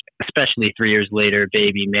 especially 3 years later,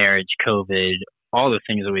 baby, marriage, COVID, all the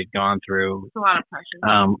things that we've gone through. It's a lot of pressure.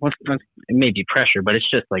 It may be pressure, but it's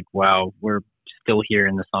just like, wow, we're still here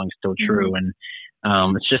and the song's still true. And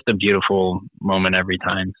it's just a beautiful moment every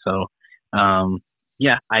time. So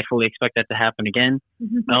yeah, I fully expect that to happen again.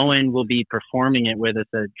 Owen will be performing it with us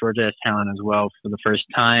at Georgia S Talent as well for the first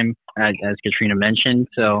time, as Katrina mentioned.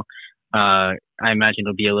 So I imagine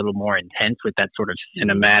it'll be a little more intense with that sort of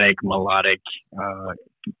cinematic, melodic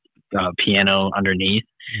piano underneath.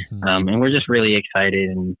 And we're just really excited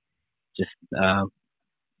and just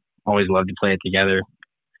always love to play it together.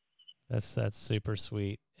 That's super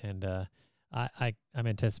sweet. And I'm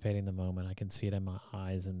anticipating the moment. I can see it in my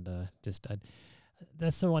eyes, and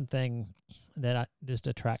that's the one thing that just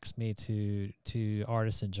attracts me to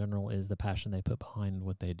artists in general is the passion they put behind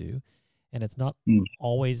what they do. And it's not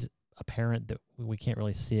always apparent that we can't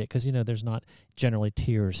really see it because, there's not generally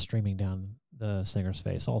tears streaming down the singer's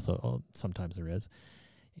face. Also, sometimes there is.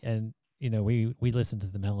 And, we listen to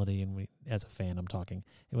the melody, and we, as a fan, I'm talking,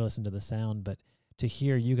 and we listen to the sound, but to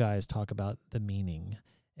hear you guys talk about the meaning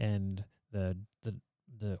and the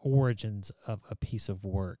origins of a piece of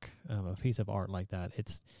work, a piece of art like that,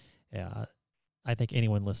 I think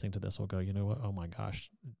anyone listening to this will go, you know what? Oh my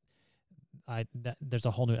gosh, there's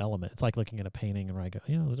a whole new element. It's like looking at a painting and I go,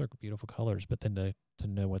 those are beautiful colors, but then to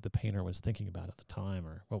know what the painter was thinking about at the time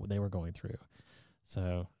or what they were going through.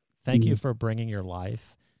 So thank you for bringing your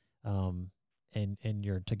life and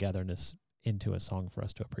your togetherness into a song for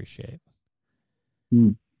us to appreciate.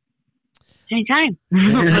 Anytime.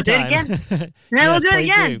 We'll do it again. We'll do it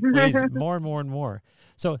again. Please, more and more and more.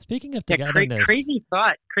 So speaking of togetherness, crazy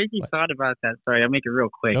thought about that. Sorry, I'll make it real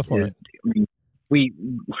quick. Go for it. I mean, we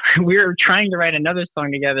were trying to write another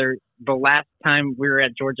song together the last time we were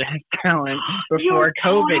at Georgia Has Talent before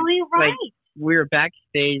COVID. Totally right. Like we were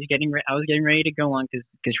backstage I was getting ready to go on because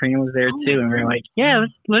Katrina was there too, and we were like, yeah,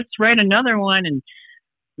 let's write another one, and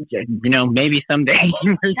maybe someday.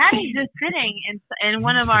 That is just sitting in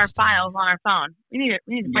one of our files on our phone. We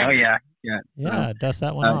need to play yeah. Dust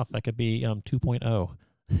that one off. That could be 2.0.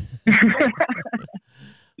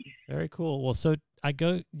 Very cool. Well, so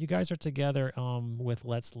you guys are together with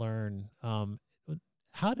Let's Learn.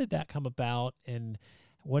 How did that come about, and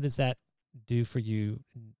what does that do for you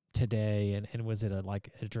today? And was it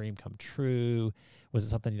a dream come true? Was it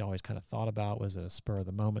something you always kind of thought about? Was it a spur of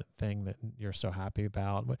the moment thing that you're so happy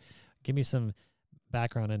about? Give me some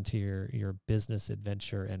background into your business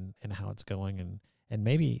adventure and how it's going, and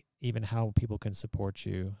maybe even how people can support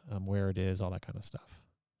you, where it is, all that kind of stuff.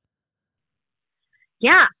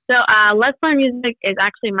 Yeah. So Let's Learn Music is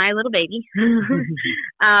actually my little baby.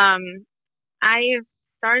 I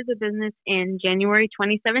started the business in January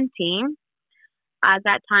 2017. At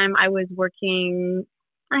that time, I was working.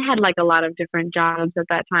 I had a lot of different jobs at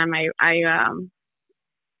that time. I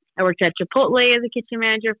worked at Chipotle as a kitchen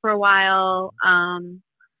manager for a while,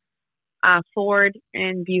 Ford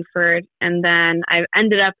in Buford, and then I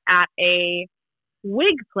ended up at a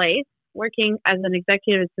wig place working as an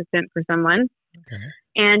executive assistant for someone. Okay.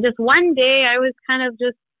 And just one day, I was kind of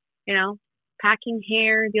just, packing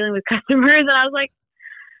hair, dealing with customers, and I was like,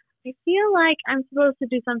 I feel like I'm supposed to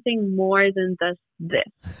do something more than just this.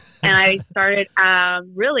 And I started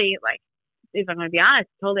really, if I'm going to be honest,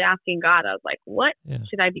 totally asking God. I was like, what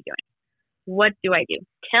should I be doing? What do I do?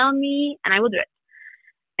 Tell me, and I will do it.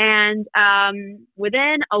 And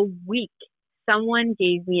within a week, someone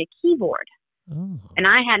gave me a keyboard. Oh. And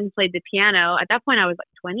I hadn't played the piano. At that point, I was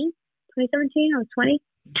 20, 2017, I was 20.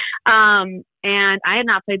 And I had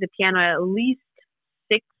not played the piano at least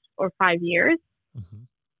 6 or 5 years. Mm-hmm.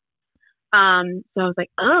 So I was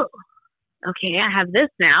like, oh, okay, I have this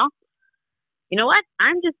now. You know what?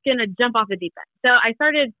 I'm just going to jump off the deep end. So I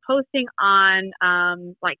started posting on,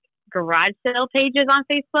 garage sale pages on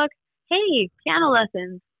Facebook. Hey, piano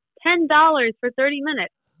lessons, $10 for 30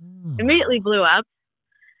 minutes. Immediately blew up.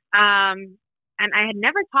 And I had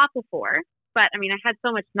never taught before, but I had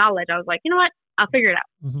so much knowledge. I was like, you know what? I'll figure it out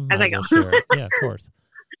as I go. Yeah, of course.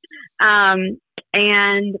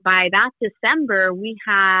 And by that December, we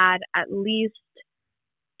had at least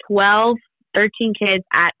 12, 13 kids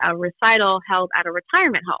at a recital held at a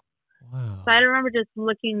retirement home. Wow. So I remember just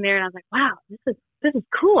looking there and I was like, wow, this is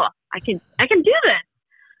cool. I can do this.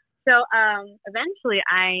 So eventually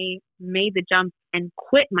I made the jump and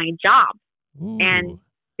quit my job and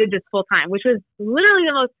did this full time, which was literally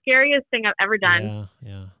the most scariest thing I've ever done.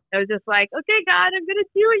 Yeah. I was just like, okay, God, I'm going to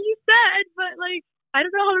do what you said, but I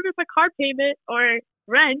don't know how to do a car payment or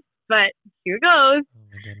rent, but here goes. Oh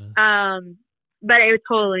my goodness. But it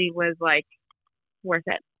totally was worth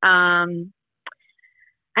it. I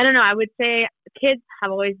don't know. I would say kids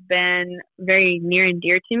have always been very near and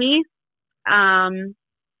dear to me.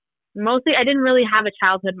 mostly I didn't really have a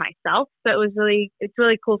childhood myself, so it's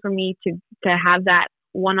really cool for me to have that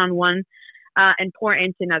one-on-one and pour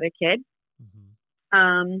into another kid.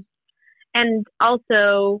 Mm-hmm. And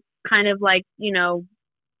also kind of like, you know,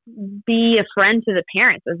 be a friend to the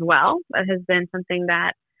parents as well. That has been something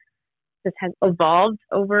that just has evolved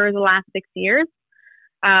over the last 6 years.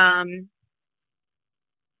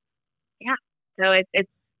 Yeah, so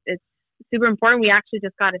it's super important. We actually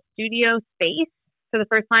just got a studio space for the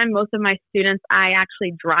first time. Most of my students I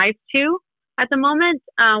actually drive to at the moment,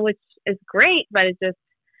 which is great, but it's just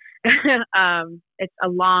it's a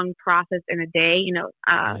long process in a day, you know.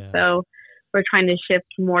 So we're trying to shift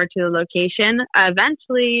more to the location.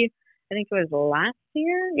 Eventually, I think it was last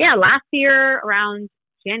year. Yeah, last year around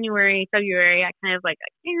January, February, I kind of like,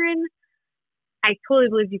 Aaron, I totally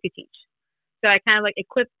believe you could teach. So I kind of like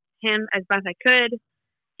equipped him as best I could,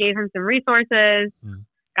 gave him some resources,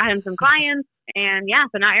 got him some clients, and yeah,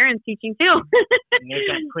 so now Aaron's teaching too. There's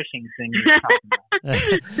that pushing thing you're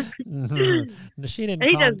talking about. She didn't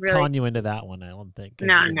con you into that one, I don't think.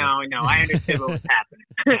 No, I understood what was happening.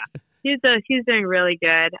 Yeah. He's doing really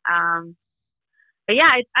good. But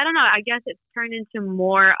yeah, I don't know. I guess it's turned into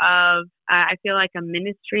more of I feel like a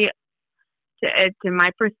ministry to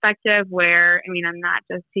my perspective, where I mean, I'm not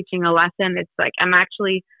just teaching a lesson. It's like I'm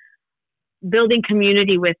actually building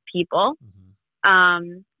community with people,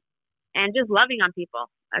 and just loving on people.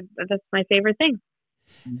 That's my favorite thing.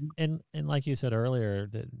 And like you said earlier,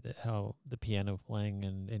 that how the piano playing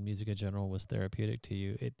and music in general was therapeutic to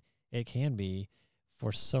you. It can be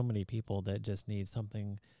for so many people that just need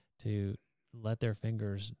something to let their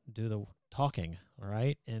fingers do the talking, all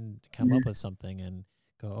right, and come up with something and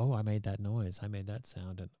go, oh, I made that noise, I made that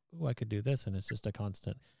sound, and oh, I could do this, and it's just a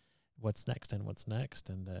constant what's next, and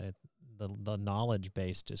the knowledge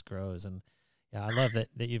base just grows. And yeah, I love that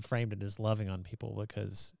you framed it as loving on people,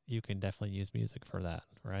 because you can definitely use music for that,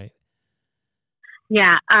 right?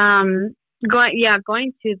 Yeah,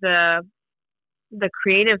 going to the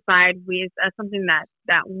creative side, that's something that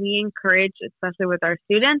we encourage, especially with our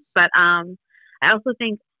students. But I also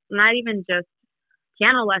think not even just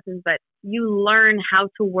piano lessons, but you learn how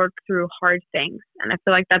to work through hard things, and I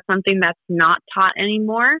feel like that's something that's not taught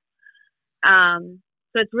anymore.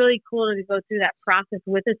 So it's really cool to go through that process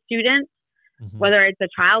with a student, whether it's a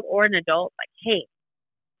child or an adult. Like, hey,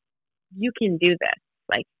 you can do this.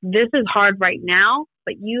 Like, this is hard right now,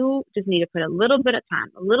 but you just need to put a little bit of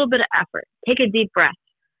time, a little bit of effort. Take a deep breath.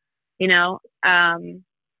 You know,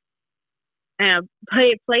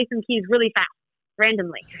 play some keys really fast,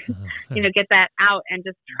 randomly. You know, get that out and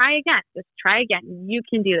just try again. Just try again. You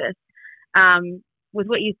can do this. With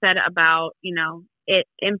what you said about, you know, it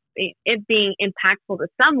being impactful to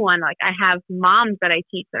someone. Like, I have moms that I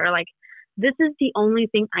teach that are like, this is the only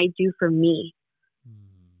thing I do for me.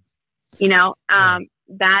 You know,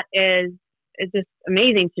 that is just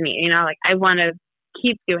amazing to me. You know, like, I want to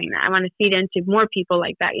keep doing that. I want to feed into more people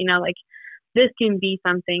like that. You know, like, this can be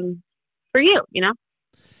something for you, you know?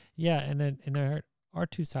 Yeah. And there are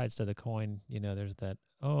two sides to the coin. You know, there's that,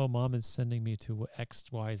 oh, mom is sending me to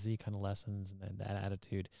X, Y, Z kind of lessons, and that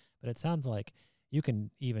attitude. But it sounds like you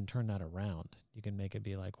can even turn that around. You can make it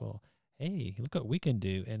be like, well, hey, look what we can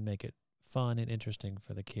do, and make it fun and interesting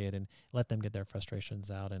for the kid, and let them get their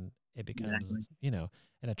frustrations out, and it becomes, you know,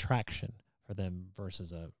 an attraction for them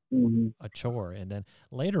versus a chore. And then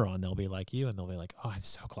later on, they'll be like you, and they'll be like, oh, I'm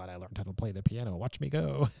so glad I learned how to play the piano. Watch me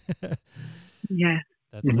go. Yeah.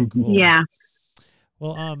 That's so cool. Yeah.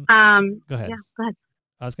 Well, go ahead. Yeah, go ahead.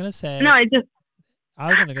 I was going to say, no, I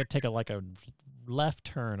was going to go take a left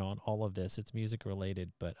turn on all of this. It's music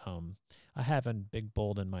related, but I have in big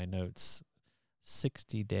bold in my notes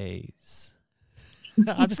 60 days.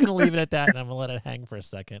 I'm just going to leave it at that, and I'm going to let it hang for a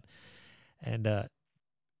second. And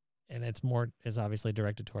it's obviously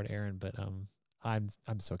directed toward Aaron, but I'm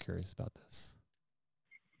so curious about this.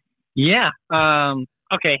 Yeah.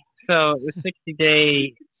 Okay. So the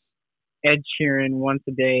 60-day Ed Sheeran once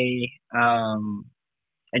a day.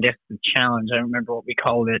 I guess the challenge. I don't remember what we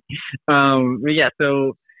called it. But yeah.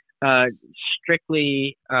 So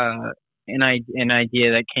strictly an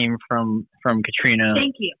idea that came from Katrina.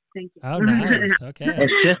 Thank you. Oh, nice. Okay.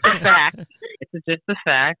 It's just a fact. It's just a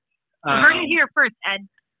fact. Heard it here first, Ed.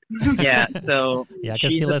 Yeah. So yeah,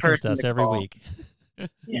 because he listens to us every week.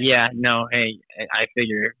 Yeah. No. Hey, I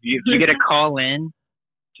figure if you get a call in,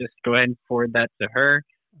 just go ahead and forward that to her.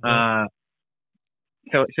 So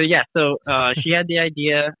she had the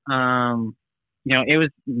idea. You know, it was,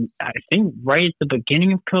 I think, right at the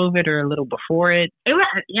beginning of COVID or a little before it. It was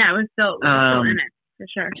still in it, for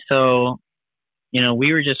sure. So, you know,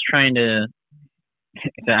 we were just trying to I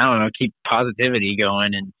don't know, keep positivity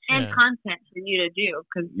going and content for you to do,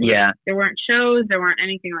 because there weren't shows, there weren't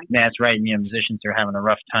anything like that. That's right. Musicians are having a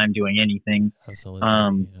rough time doing anything. Absolutely.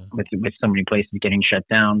 With so many places getting shut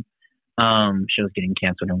down, shows getting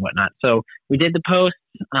canceled and whatnot. So we did the post.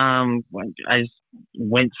 I just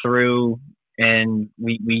went through and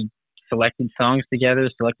we selected songs together,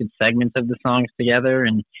 selected segments of the songs together,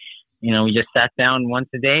 and we just sat down once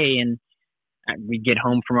a day, and we'd get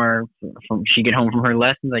home she'd get home from her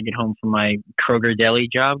lessons. I'd get home from my Kroger deli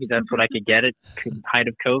job, because that's what I could get at the height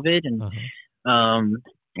of COVID.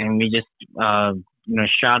 And we just,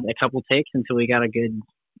 shot a couple takes until we got a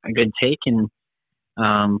good take. And,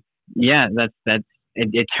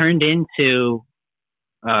 it turned into,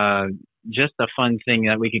 just a fun thing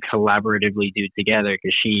that we could collaboratively do together.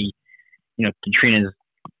 'Cause she, Katrina's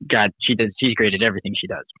she's great at everything she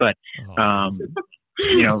does, but, wow.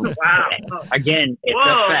 Again, it's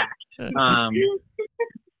a fact.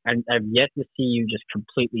 I've yet to see you just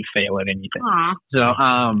completely fail at anything. Aww. So,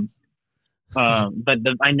 but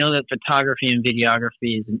I know that photography and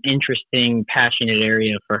videography is an interesting, passionate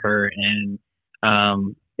area for her, and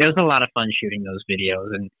it was a lot of fun shooting those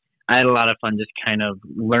videos, and I had a lot of fun just kind of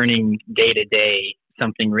learning day to day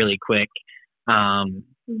something really quick, and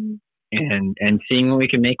seeing what we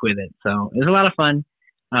can make with it. So it was a lot of fun.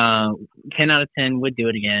 10 out of 10 would do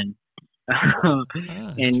it again.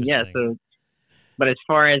 And so, but as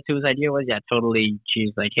far as whose idea was, totally.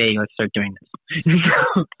 She's like, hey, let's start doing this.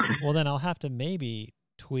 Well, then I'll have to maybe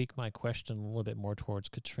tweak my question a little bit more towards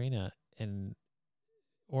Katrina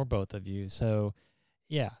or both of you. So,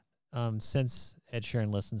 since Ed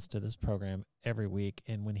Sheeran listens to this program every week,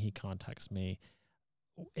 and when he contacts me,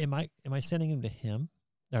 am I sending him to him?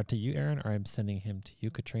 Or to you, Aaron, or I'm sending him to you,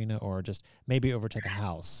 Katrina, or just maybe over to the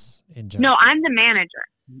house in general? No, I'm the manager.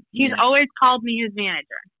 He's always called me his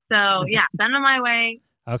manager. So, send him my way.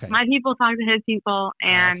 Okay. My people talk to his people,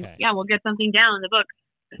 and, we'll get something down in the books.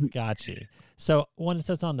 Got you. So, when it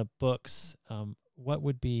says on the books, what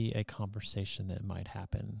would be a conversation that might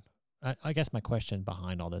happen? I guess my question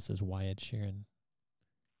behind all this is, why Ed Sheeran?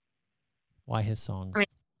 Why his songs?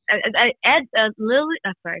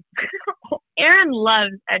 Aaron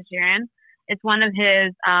loves Ed Sheeran. It's one of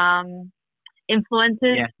his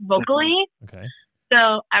influences vocally. Okay.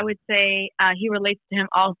 So I would say he relates to him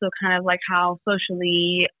also, kind of like how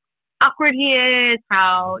socially awkward he is,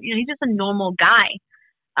 how he's just a normal guy.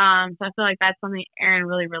 So I feel like that's something Aaron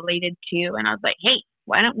really related to, and I was like, hey,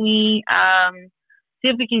 why don't we see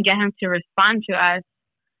if we can get him to respond to us?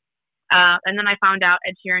 And then I found out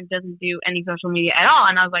Ed Sheeran doesn't do any social media at all,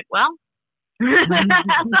 and I was like, well.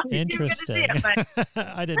 Interesting.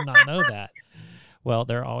 I did not know that. Well,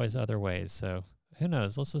 there are always other ways, so who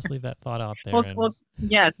knows? Let's just leave that thought out there.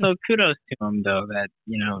 So kudos to him, though, that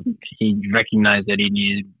he recognized that he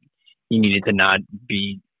needed to not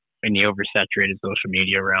be in the oversaturated social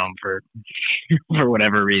media realm for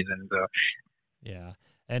whatever reason. So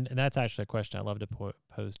and that's actually a question I love to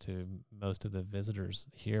pose to most of the visitors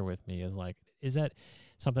here with me, is that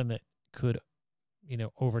something that could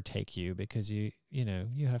overtake you, because you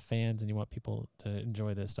have fans and you want people to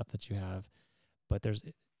enjoy the stuff that you have, but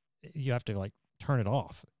you have to turn it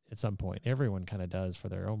off at some point. Everyone kind of does for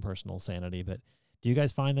their own personal sanity, but do you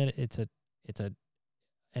guys find that it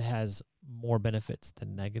has more benefits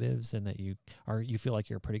than negatives, and that you feel like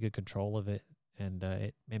you're in pretty good control of it and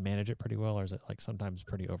manage it pretty well, or is it sometimes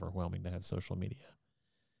pretty overwhelming to have social media?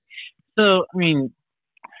 So,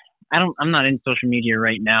 I'm not in social media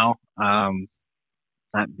right now.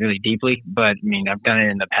 Not really deeply, but I've done it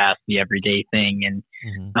in the past, the everyday thing. And,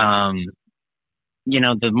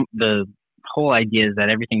 the whole idea is that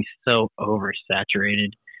everything's so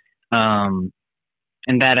oversaturated.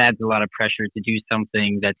 And that adds a lot of pressure to do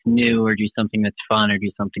something that's new, or do something that's fun, or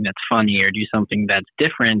do something that's funny, or do something that's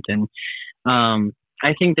different. And,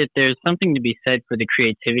 I think that there's something to be said for the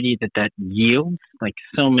creativity that yields,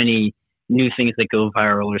 so many new things that go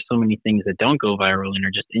viral, or so many things that don't go viral and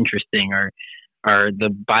are just interesting, or are the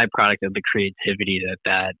byproduct of the creativity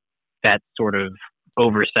that sort of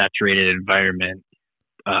oversaturated environment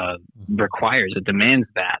requires. It demands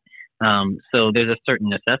that. So there's a certain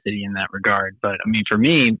necessity in that regard. But for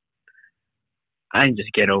me, I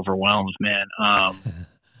just get overwhelmed, man.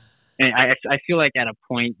 And I feel like at a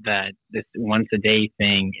point that this once a day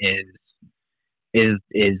thing is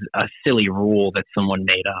a silly rule that someone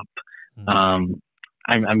made up.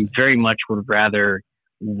 I'm very much would rather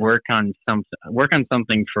work on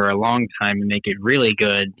something for a long time and make it really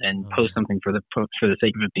good, and post something for the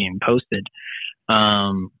sake of it being posted.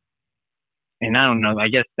 And I don't know, I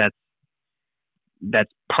guess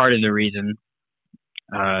that's part of the reason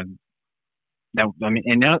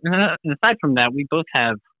and aside from that, we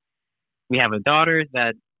have a daughter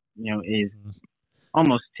that is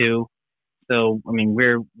almost 2. So I mean,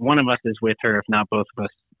 one of us is with her, if not both of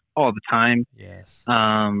us, all the time. Yes.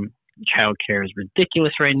 Childcare is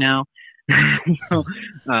ridiculous right now.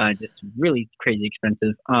 Just really crazy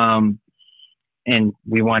expensive. And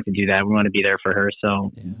we want to do that. We want to be there for her.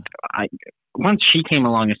 So once she came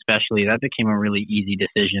along, especially, that became a really easy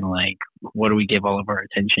decision. Like, what do we give all of our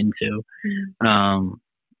attention to?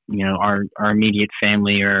 Our immediate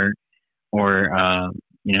family or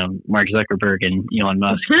Mark Zuckerberg and Elon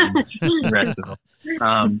Musk and the rest of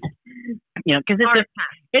them. Because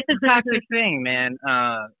it's a toxic thing, man.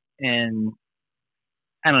 And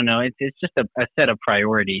I don't know. It's just a set of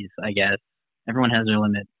priorities, I guess. Everyone has their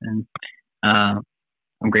limits, and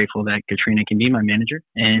I'm grateful that Katrina can be my manager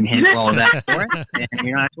and handle all of that for us, and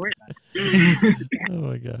you don't have to worry about it. Oh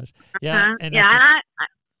my gosh! Yeah, and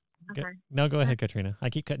no, go ahead, Katrina.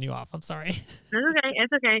 I keep cutting you off. I'm sorry.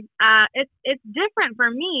 It's okay. It's different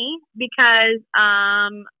for me because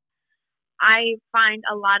I find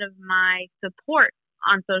a lot of my support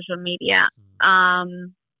on social media.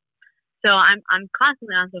 So I'm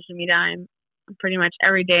constantly on social media. I'm pretty much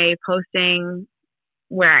every day posting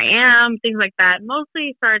where I am, things like that.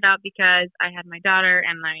 Mostly started out because I had my daughter,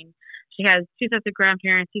 and she has 2 sets of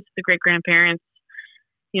grandparents, 2 sets of great grandparents,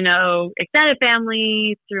 extended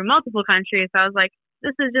family through multiple countries. So I was like,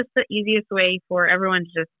 this is just the easiest way for everyone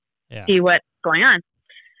to just see what's going on.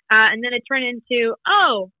 And then it turned into,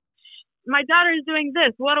 oh, my daughter is doing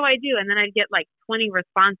this. What do I do? And then I'd get like 20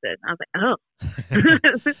 responses. I was like, oh,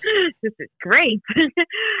 this is great.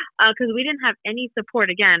 Because we didn't have any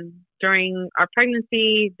support, again, during our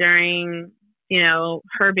pregnancy, during,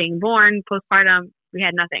 her being born, postpartum. We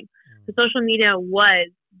had nothing. So social media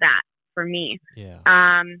was that for me. Yeah.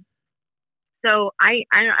 So I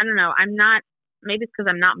don't know. I'm not, maybe it's because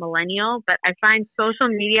I'm not millennial, but I find social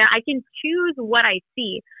media, I can choose what I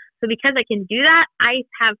see. So because I can do that, I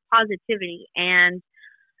have positivity and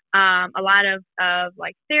a lot of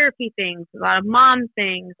like therapy things, a lot of mom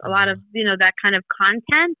things, a lot of, that kind of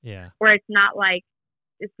content where it's not like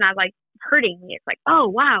hurting me. It's like, oh,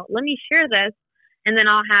 wow, let me share this. And then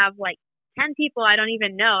I'll have like 10 people I don't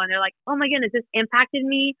even know. And they're like, oh my goodness, this impacted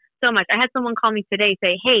me so much. I had someone call me today,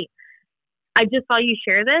 say, hey, I just saw you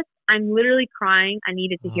share this. I'm literally crying. I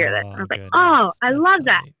needed to hear this. And I was like, oh, I love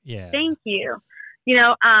that. Yeah. Thank you.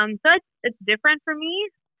 So it's different for me,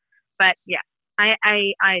 but yeah, I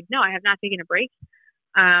have not taken a break.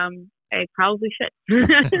 I probably should,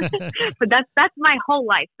 but that's my whole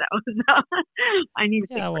life though. So I need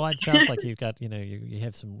to. Yeah, well, it sounds like you've got, you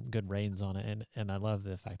have some good reins on it, and I love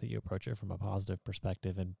the fact that you approach it from a positive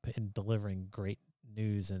perspective and delivering great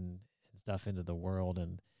news and stuff into the world.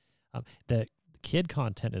 And the kid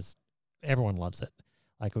content is, everyone loves it.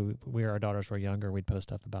 Like our daughters were younger, we'd post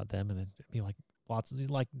stuff about them, and then be like,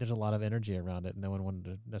 there's a lot of energy around it. No one wanted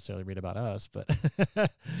to necessarily read about us, but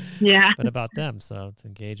but about them. So it's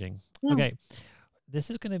engaging. Yeah. Okay. This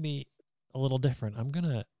is going to be a little different. I'm going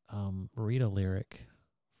to read a lyric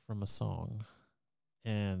from a song,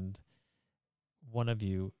 and one of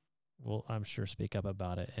you will, I'm sure, speak up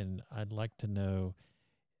about it. And I'd like to know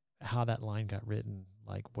how that line got written,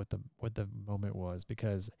 like what the moment was,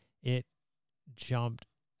 because it jumped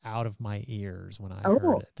out of my ears when I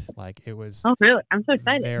heard it. Like it was. Oh, really? I'm so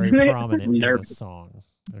excited. Very prominent in the song.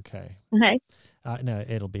 Okay. Okay. No,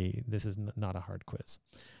 this is not a hard quiz.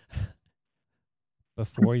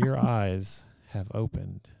 Before your eyes have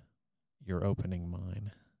opened, you're opening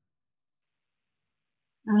mine.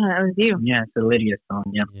 Oh, that was you. Yeah, it's the Lydia song.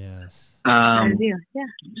 Yep. Yes. That was you. Yeah.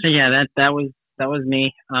 So yeah, that was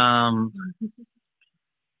me.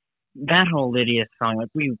 That whole Lydia song, like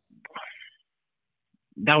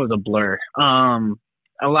that was a blur.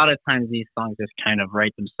 A lot of times these songs just kind of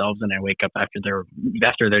write themselves, and I wake up after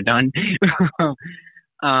they're done.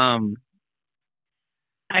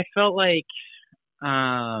 I felt like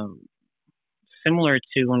similar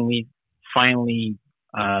to when we finally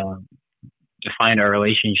defined our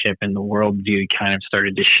relationship, and the worldview kind of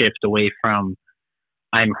started to shift away from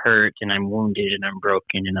I'm hurt and I'm wounded and I'm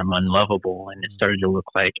broken and I'm unlovable, and it started to look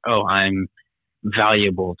like, oh, I'm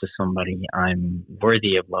valuable to somebody, I'm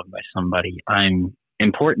worthy of love by somebody, I'm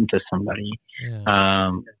important to somebody,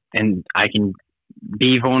 and I can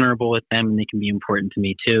be vulnerable with them and they can be important to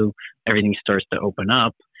me too. Everything starts to open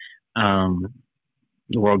up.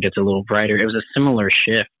 The world gets a little brighter. It was a similar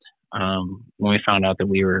shift when we found out that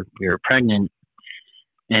we were pregnant.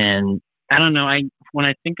 And I don't know, when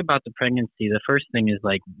I think about the pregnancy, the first thing is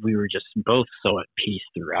like we were just both so at peace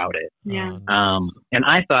throughout it. Yeah. And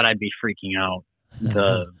I thought I'd be freaking out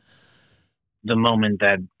the the moment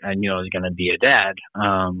that I knew I was going to be a dad.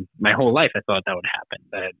 My whole life, I thought that would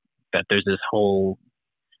happen. That there's this whole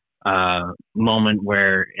moment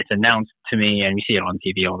where it's announced to me, and you see it on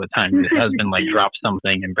TV all the time. His husband like drops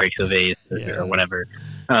something and breaks a vase or whatever.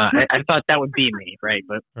 I thought that would be me, right?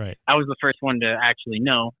 But I was the first one to actually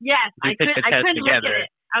know. Yes, I couldn't look at it.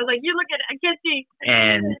 I was like, you look at it, I can't see.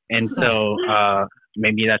 And so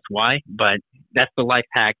maybe that's why, but that's the life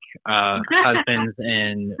hack. Husbands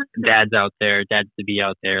and dads to be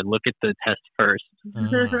out there, look at the test first.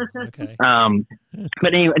 Okay.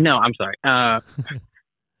 But anyway, no, I'm sorry.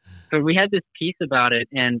 So we had this piece about it,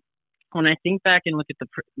 and when I think back and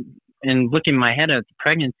look in my head at the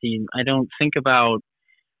pregnancy, I don't think about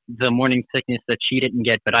the morning sickness that she didn't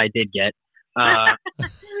get, but I did get. I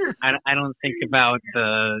don't think about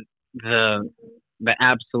the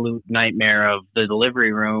absolute nightmare of the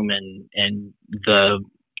delivery room and the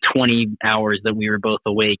 20 hours that we were both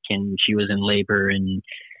awake and she was in labor and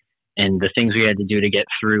the things we had to do to get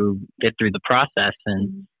through the process.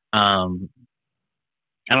 And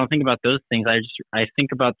I don't think about those things. I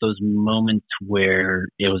think about those moments where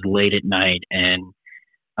it was late at night and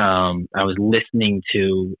I was listening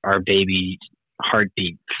to our baby's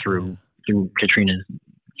heartbeat through Katrina's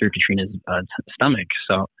stomach.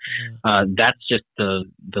 So that's just the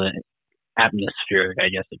atmospheric, I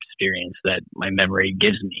guess, experience that my memory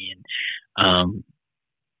gives me. And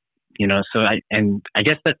so I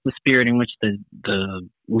guess that's the spirit in which the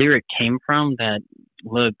lyric came from. That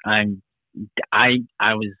look, I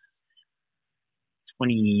was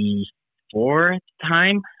 24 at the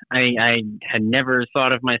time. I had never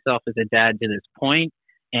thought of myself as a dad to this point,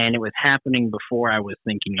 and it was happening before I was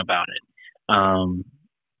thinking about it.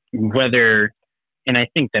 And I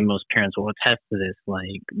think that most parents will attest to this,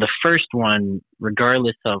 like the first one,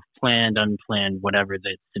 regardless of planned, unplanned, whatever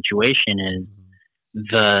the situation is,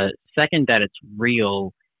 the second that it's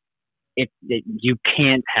real, you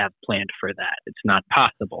can't have planned for that. It's not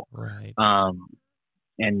possible. Right.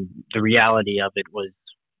 And the reality of it was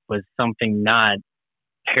something not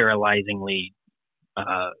paralyzingly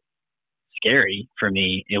scary for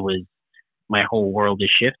me. It was my whole world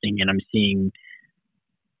is shifting, and I'm seeing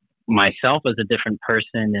myself as a different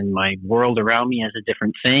person, and my world around me as a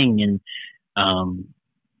different thing, and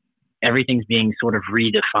everything's being sort of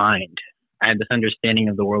redefined. I had this understanding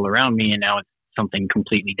of the world around me, and now it's something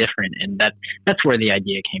completely different, and that's where the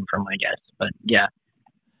idea came from, I guess. But yeah,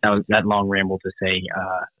 that was that long ramble to say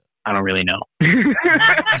I don't really know.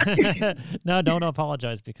 No, don't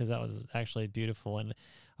apologize, because that was actually beautiful, and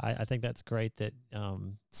I think that's great that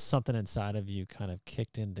something inside of you kind of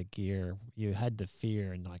kicked into gear. You had the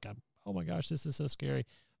fear and like, oh my gosh, this is so scary,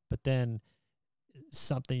 but then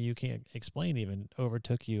something you can't explain even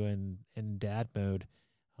overtook you in dad mode.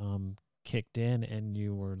 Kicked in, and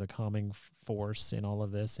you were the calming force in all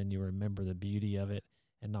of this, and you remember the beauty of it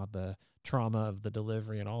and not the trauma of the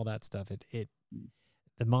delivery and all that stuff. The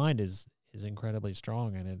mind is incredibly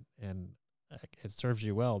strong, and it serves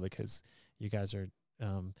you well, because you guys are,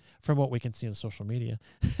 from what we can see on social media,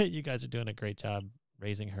 you guys are doing a great job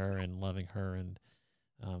raising her and loving her, and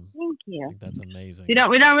thank you. I think that's amazing. We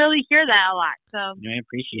don't really hear that a lot, so I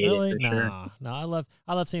appreciate it. For sure. No,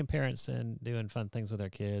 I love seeing parents and doing fun things with their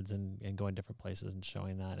kids and going different places and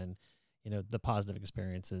showing that, and the positive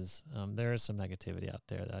experiences. There is some negativity out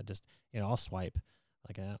there that I just I'll swipe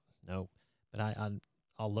like no, but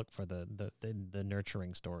I'll look for the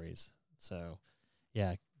nurturing stories. So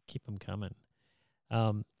yeah, keep them coming.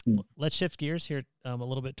 Let's shift gears here a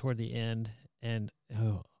little bit toward the end, and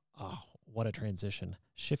oh, what a transition.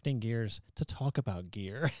 Shifting gears to talk about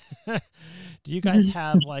gear. Do you guys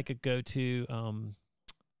have like a go-to,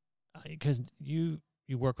 because you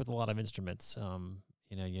work with a lot of instruments.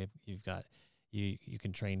 You've got, you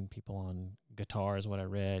can train people on guitars, what I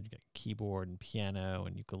read, you got keyboard and piano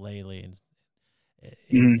and ukulele,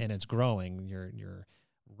 and it's growing. Your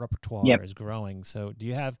repertoire is growing. So do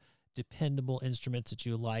you have dependable instruments that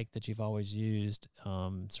you like, that you've always used,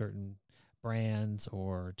 certain brands,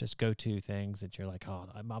 or just go-to things that you're like,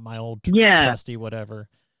 my old trusty whatever?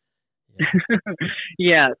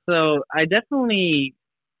 Yeah. So I definitely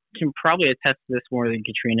can probably attest to this more than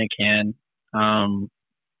Katrina can,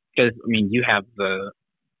 because you have the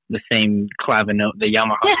same clavino, the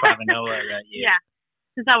Yamaha clavinola that you. Yeah.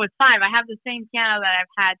 Since I was 5, I have the same piano that I've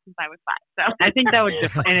had since I was 5. So I think that would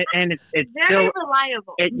and it's very still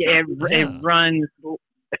reliable. It runs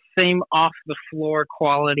same off the floor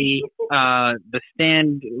quality. The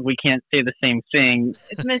stand, we can't say the same thing.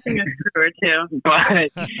 It's missing a screw or two,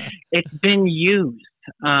 but it's been used.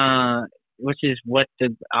 what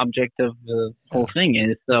the object of the whole thing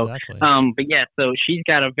is. So, exactly. But yeah, so she's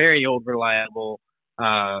got a very old, reliable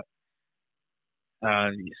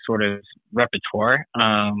sort of repertoire,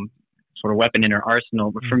 sort of weapon in her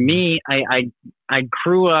arsenal. But for me, I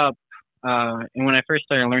grew up, and when I first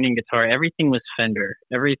started learning guitar, everything was Fender.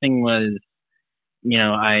 Everything was,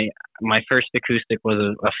 my first acoustic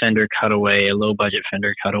was a Fender Cutaway, a low budget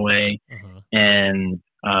Fender Cutaway, and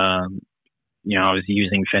I was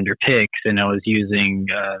using Fender picks, and I was using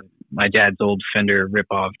my dad's old Fender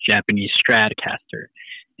ripoff Japanese Stratocaster,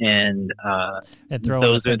 and throw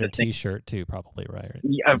in a Fender T-shirt too, probably, right?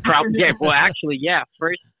 Yeah, probably. Yeah. Well, actually, yeah.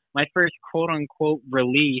 My first quote unquote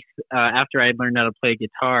release after I learned how to play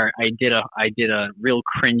guitar, I did a real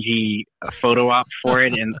cringy photo op for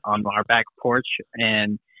it on our back porch,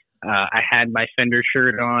 and I had my Fender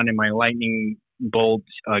shirt on and my lightning bolt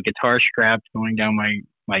guitar strap going down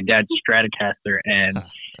my dad's Stratocaster, and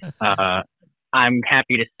I'm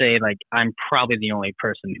happy to say, like, I'm probably the only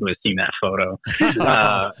person who has seen that photo.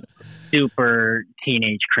 Super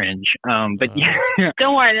teenage cringe. But yeah.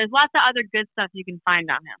 Don't worry, there's lots of other good stuff you can find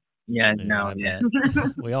on him. Yeah, no, yeah.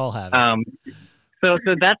 We all have it. So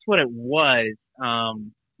that's what it was.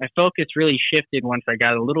 My focus really shifted once I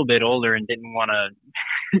got a little bit older and didn't want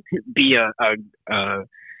to be a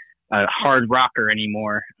hard rocker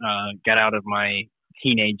anymore. Got out of my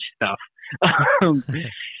teenage stuff.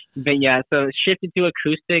 But yeah, so it shifted to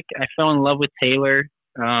acoustic. I fell in love with Taylor.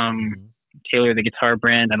 Taylor, the guitar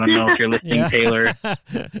brand. I don't know if you're listening, Taylor.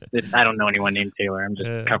 I don't know anyone named Taylor. I'm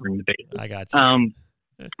just covering the bases. I got you.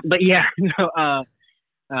 But yeah,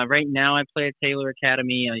 right now I play at Taylor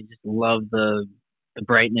Academy. I just love the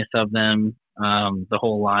brightness of them, the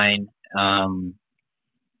whole line.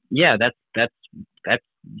 Yeah, that's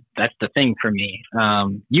the thing for me.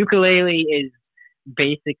 Ukulele is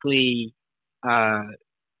basically,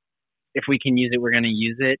 if we can use it, we're going to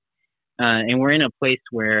use it. And we're in a place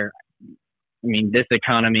where, this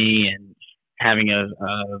economy and having a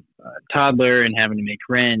toddler and having to make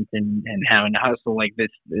rent and having to hustle like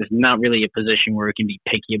this is not really a position where we can be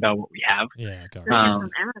picky about what we have. Yeah, got it. On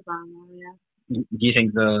Amazon, do you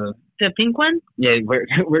think the pink one? Yeah,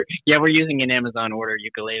 we're using an Amazon order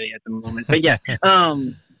ukulele at the moment. But yeah,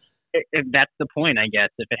 if that's the point, I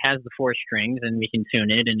guess. If it has the 4 strings and we can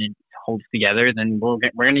tune it and it holds together, then we're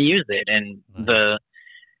going to use it. And nice.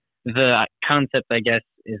 The concept, I guess,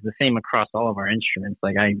 is the same across all of our instruments.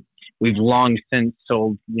 Like we've long since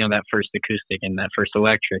sold, that first acoustic and that first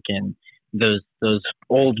electric, and those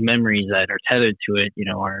old memories that are tethered to it,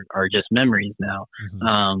 are just memories now.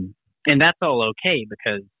 And that's all okay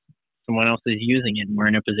because someone else is using it, and we're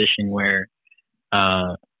in a position where,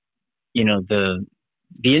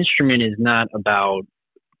 the instrument is not about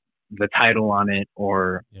the title on it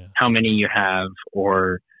or how many you have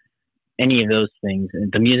or any of those things.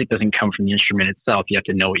 The music doesn't come from the instrument itself. You have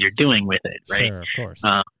to know what you're doing with it, right? Sure, of course.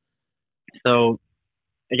 So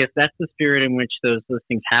I guess that's the spirit in which those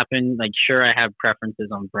things happen. Like, sure, I have preferences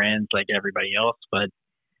on brands like everybody else, but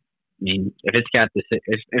if it's got if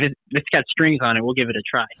it's got strings on it, we'll give it a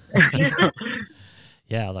try.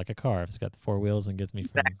 Yeah, like a car. If it's got the 4 wheels and gets me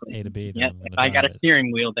from A to B, then if I got a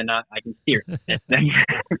steering wheel, then I can steer it.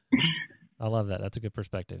 I love that. That's a good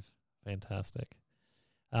perspective. Fantastic.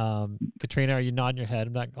 Katrina, are you nodding your head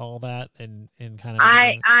about all that and kind of?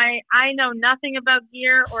 I know nothing about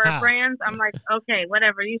gear or brands. I'm like, okay,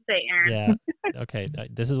 whatever you say, Aaron. Yeah. Okay.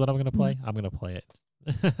 This is what I'm going to play. I'm going to play it.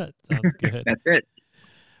 Sounds good. That's it.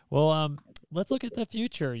 Well, let's look at the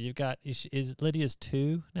future. You've got, is Lydia's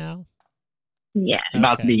 2 now? Yeah. Okay.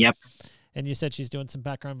 About to be, yep. And you said she's doing some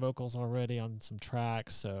background vocals already on some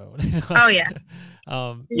tracks. So. Oh yeah.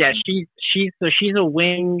 Yeah, she's a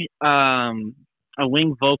wing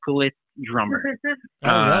vocalist drummer.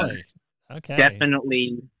 Oh really? Okay.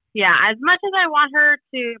 Definitely. Yeah, as much as I want her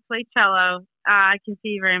to play cello, I can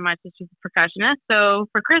see very much that she's a percussionist. So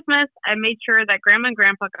for Christmas, I made sure that Grandma and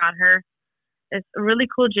Grandpa got her this really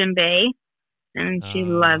cool djembe, and she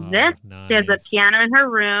loves it. Nice. She has a piano in her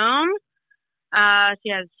room. She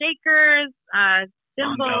has shakers,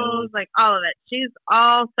 cymbals, like all of it. She's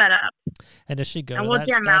all set up. And does she go to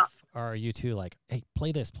that stuff? Or are you two like, hey,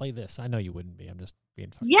 play this? I know you wouldn't be. I'm just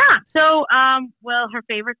being funny. Yeah. So, well, her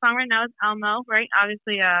favorite song right now is Elmo, right?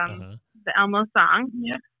 Obviously, the Elmo song.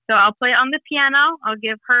 Yeah. So I'll play on the piano. I'll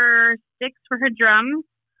give her sticks for her drums,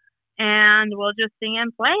 and we'll just sing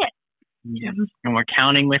and play it. Yeah. And we're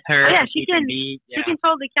counting with her. Oh, yeah, she can. She can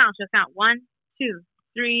totally count. She'll count 1, 2,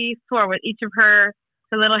 3, 4 with each of her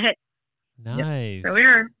little hits. Nice. So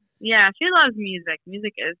she loves music.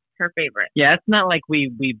 Music is her favorite. Yeah, it's not like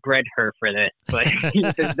we bred her for this, but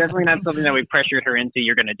it's definitely not something that we pressured her into.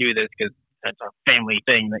 You're going to do this because that's a family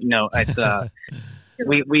thing. It's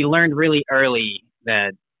we learned really early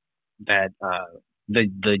that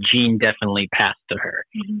the gene definitely passed to her,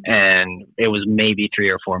 and it was maybe 3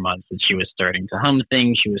 or 4 months that she was starting to hum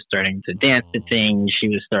things, she was starting to dance to things, she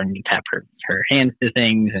was starting to tap her hands to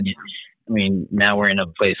things, and I mean, now we're in a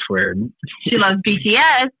place where she loves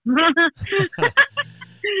BTS.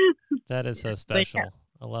 That is so special.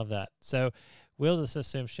 I love that. So we'll just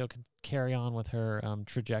assume she'll carry on with her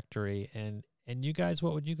trajectory. And you guys,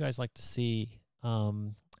 what would you guys like to see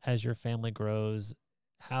as your family grows?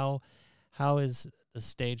 How is the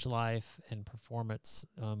stage life and performance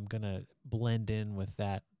going to blend in with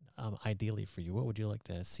that ideally for you? What would you like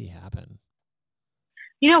to see happen?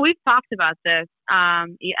 We've talked about this. I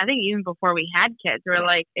think even before we had kids, we were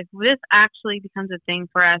like, if this actually becomes a thing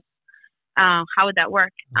for us, how would that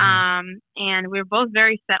work? And we're both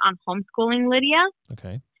very set on homeschooling Lydia.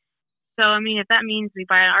 Okay. So, I mean, if that means we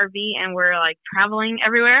buy an RV and we're like traveling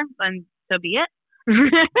everywhere, then so be it.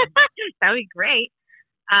 That would be great.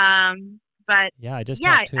 But yeah, I just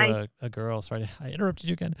talked to a girl. Sorry, I interrupted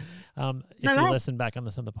you again. If you listen back on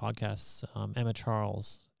some of the podcasts, Emma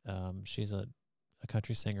Charles, she's a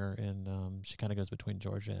country singer, and she kind of goes between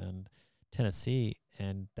Georgia and Tennessee,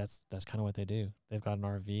 and that's kind of what they do. They've got an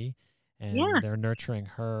RV, and they're nurturing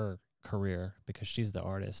her career because she's the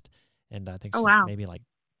artist, and I think she's maybe like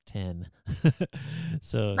 10.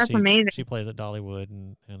 So that's amazing. She plays at Dollywood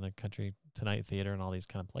and the Country Tonight Theater and all these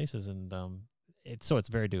kind of places, and it's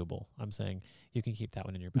very doable. I'm saying you can keep that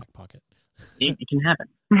one in your back pocket. It can happen.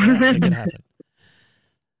 Yeah, it can happen.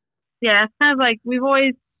 Yeah, it's kind of like we've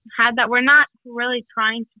always had that. We're not really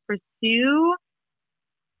trying to pursue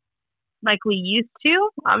like we used to.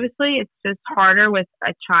 Obviously, it's just harder with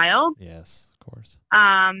a child. Yes, of course.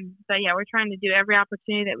 But yeah, we're trying to do every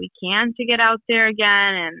opportunity that we can to get out there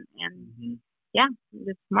again and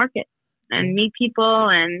just market and meet people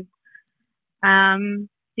and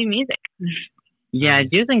do music. Yeah, I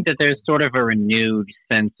do think that there's sort of a renewed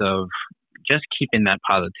sense of just keeping that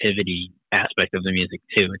positivity aspect of the music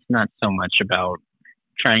too. It's not so much about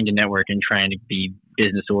trying to network and trying to be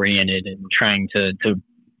business oriented and trying to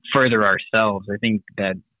further ourselves. I think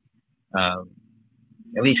that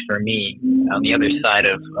at least for me, on the other side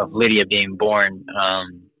of Lydia being born,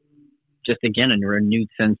 just again a renewed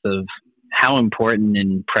sense of how important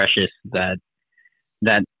and precious that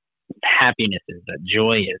happiness is, that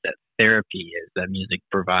joy is, that therapy is, that music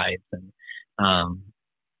provides. And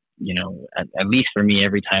at least for me,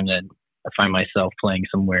 every time that I find myself playing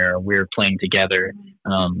somewhere or we're playing together,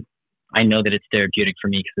 I know that it's therapeutic for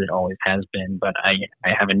me because it always has been. But I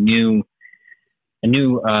have a new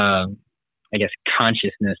I guess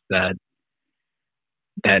consciousness that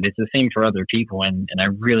it's the same for other people, and I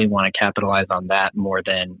really want to capitalize on that more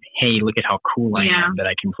than, hey, look at how cool I am that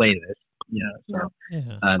I can play this.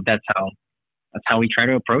 That's how we try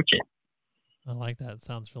to approach it. I like that. It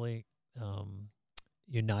sounds really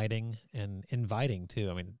uniting and inviting too.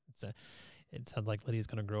 I mean, it sounds like Lydia's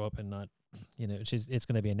going to grow up and not, it's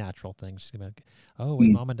going to be a natural thing. She's going to be like, oh,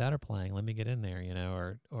 wait, mom and dad are playing. Let me get in there,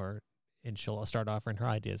 and she'll start offering her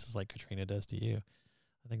ideas just like Katrina does to you.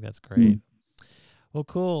 I think that's great. Well,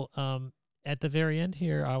 cool. At the very end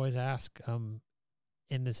here, I always ask, and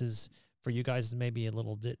this is for you guys maybe a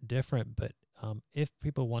little bit different, but if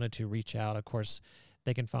people wanted to reach out, of course,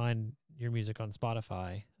 they can find your music on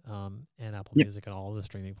Spotify and Apple Music and all the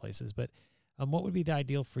streaming places. But what would be the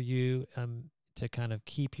ideal for you to kind of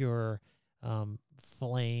keep your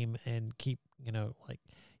flame and keep,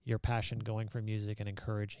 your passion going for music and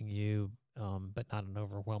encouraging you, but not in an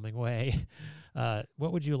overwhelming way?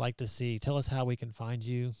 What would you like to see? Tell us how we can find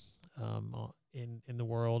you in the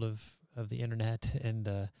world of the internet, and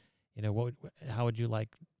how would you like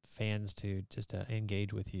fans to just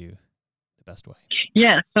engage with you the best way?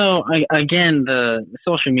 Yeah. So again, the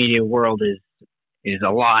social media world is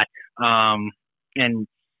a lot, and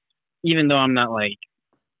even though I'm not like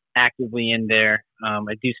actively in there,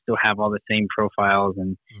 I do still have all the same profiles,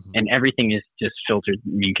 and everything is just filtered. I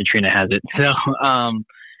mean, Katrina has it, so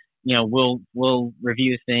we'll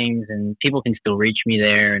review things, and people can still reach me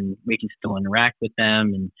there, and we can still interact with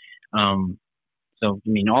them, and so I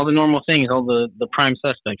mean, all the normal things, all the prime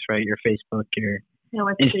suspects, right? Your Facebook, your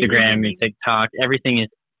Instagram, your TikTok, everything is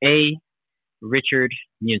A. Richard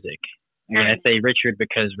Music. I mean, I say Richard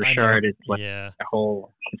because Richard is like it's a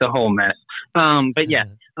whole mess. But yeah,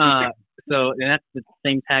 so and that's the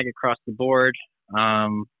same tag across the board.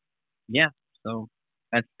 So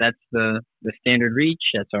that's the standard reach.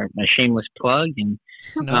 That's my shameless plug. And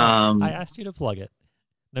I asked you to plug it.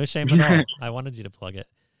 No shame at all. I wanted you to plug it.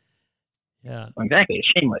 Yeah, exactly.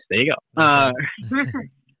 Shameless. There you go.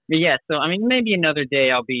 yeah, so I mean, maybe another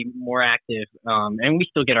day I'll be more active. And we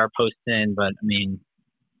still get our posts in, but I mean,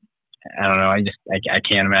 I don't know. I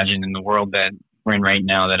can't imagine in the world that we're in right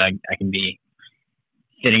now that I can be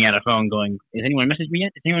sitting at a phone going, "Is anyone messaged me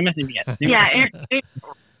yet? Is anyone messaged me yet?" Yeah,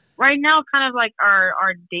 right now, kind of like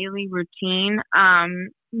our daily routine.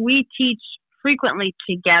 We teach frequently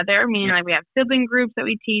together, meaning like we have sibling groups that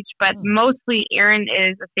we teach, but mostly Aaron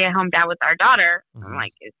is a stay-at-home dad with our daughter. I'm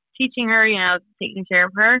like is teaching her, taking care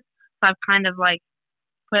of her. So I've kind of like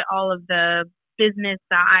put all of the business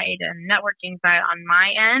side and networking side on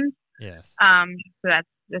my end. Yes. So that's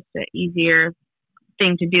just an easier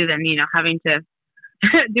thing to do than having to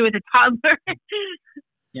do with a toddler.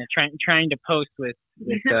 Yeah, trying to post with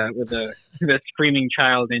a screaming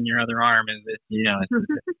child in your other arm is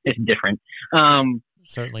it's different.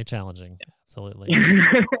 Certainly challenging. Absolutely.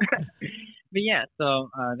 But yeah, so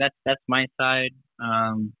that's my side.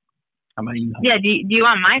 How about you? Yeah. Do you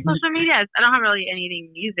want my social media? I don't have really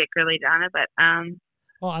anything music related on it, but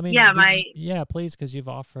well, I mean, yeah, please, because you've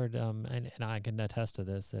offered, and I can attest to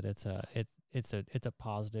this, that it's a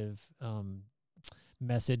positive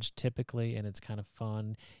message typically, and it's kind of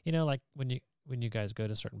fun. Like when you guys go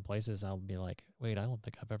to certain places, I'll be like, wait, I don't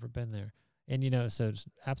think I've ever been there, and so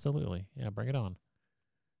absolutely, yeah, bring it on.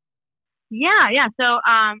 Yeah. So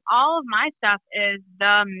all of my stuff is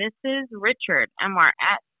the Mrs. Richard,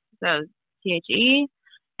 MRS. So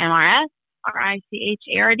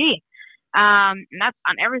TheMRSRichard. And that's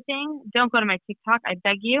on everything. Don't go to my TikTok, I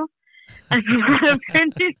beg you. That's a lot of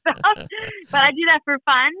cringy stuff. But I do that for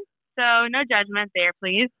fun. So no judgment there,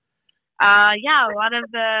 please. Yeah, a lot of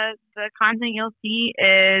the content you'll see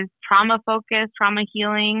is trauma focused, trauma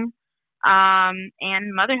healing,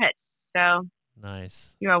 and motherhood. So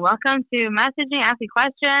nice. You are welcome to message me, ask me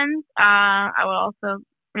questions. I will also,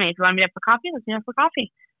 if you want me to have for coffee, let's meet up for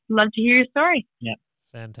coffee. Love to hear your story. Yeah.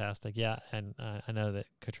 Fantastic. Yeah. And I know that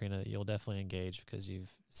Katrina, you'll definitely engage because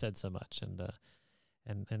you've said so much, and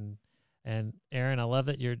Aaron, I love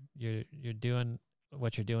that you're doing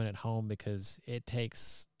what you're doing at home, because it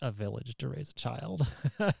takes a village to raise a child.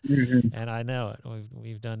 And I know it.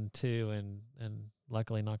 We've done two, and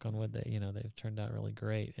luckily, knock on wood, they've turned out really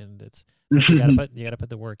great. And but you gotta put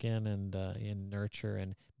the work in and nurture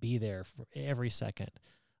and be there for every second.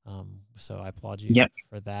 So I applaud you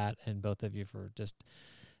for that, and both of you for just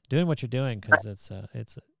doing what you're doing, because it's a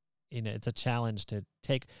challenge to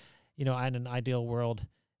take. In an ideal world,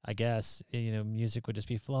 I guess music would just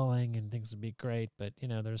be flowing and things would be great, but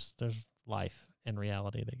there's life and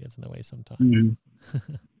reality that gets in the way sometimes.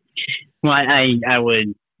 Well, I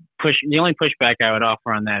would push. The only pushback I would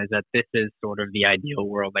offer on that is that this is sort of the ideal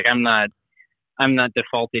world. Like I'm not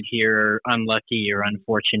defaulted here, or unlucky or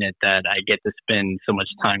unfortunate that I get to spend so much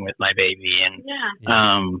time with my baby. And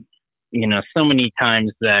so many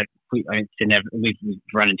times that we've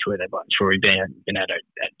run into it a bunch, where we've been at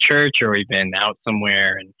church, or we've been out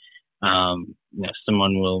somewhere, and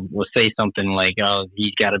someone will say something like, "Oh,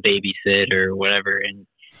 he's got to babysit," or whatever, and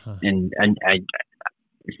I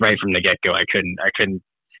right from the get go, I couldn't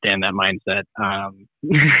stand that mindset. I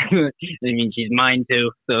mean, she's mine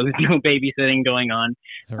too, so there's no babysitting going on.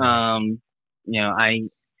 Right.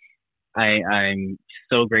 I'm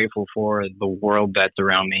so grateful for the world that's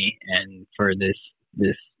around me, and for this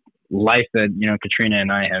life that Katrina and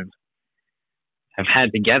I have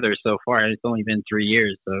had together so far. It's only been 3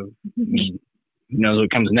 years, so I mean, who knows what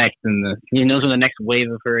comes next, and who knows when the next wave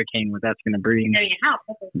of hurricane, what that's going to bring. Getting a house.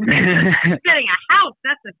 Getting a house.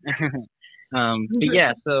 That's but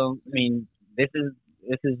yeah, so I mean, this is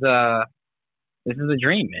a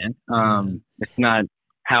dream, man. It's not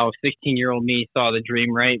how 16-year-old me saw the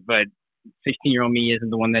dream, right? But 16-year-old me isn't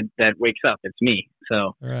the one that wakes up. It's me.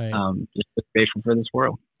 So right. Just grateful for this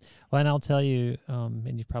world. Well, and I'll tell you,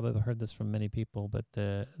 and you've probably heard this from many people, but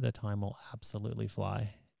the time will absolutely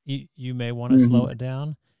fly. You may want to slow it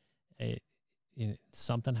down.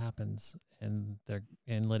 Something happens, and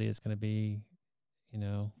Lydia's going to be,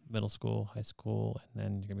 middle school, high school, and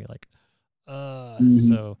then you're going to be like,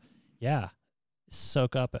 So yeah,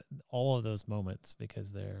 soak up all of those moments,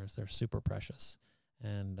 because they're super precious.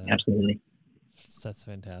 And absolutely, that's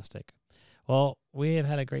fantastic. Well, we have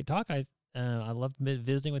had a great talk. I loved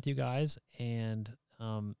visiting with you guys, and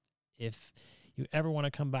if you ever want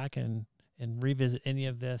to come back and revisit any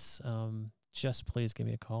of this, just please give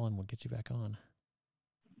me a call and we'll get you back on.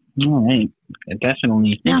 All right,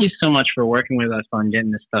 definitely. Thank you so much for working with us on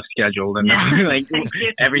getting this stuff scheduled, and like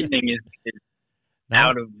everything is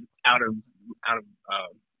out of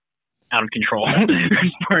control as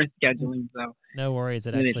far as scheduling. So no worries.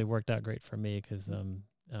 It actually worked out great for me, because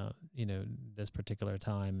this particular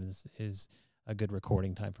time is a good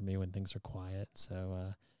recording time for me when things are quiet.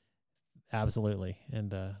 So absolutely.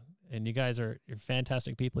 And you guys you're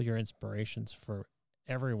fantastic people. You're inspirations for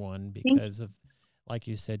everyone because of, like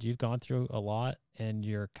you said, you've gone through a lot and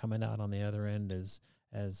you're coming out on the other end as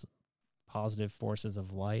positive forces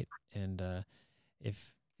of light. And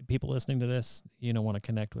if people listening to this, want to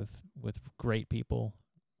connect with great people,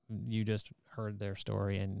 you just heard their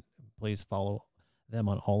story, and please follow them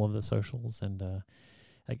on all of the socials. And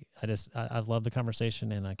I've loved the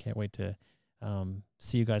conversation, and I can't wait to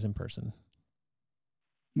see you guys in person.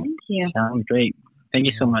 Thank you. Sounds great. Thank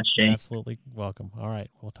you so much, Jay. Absolutely welcome. All right.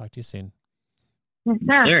 We'll talk to you soon. Yes,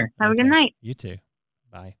 sir. Sure. Have a good night. You too.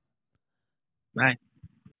 Bye. Bye.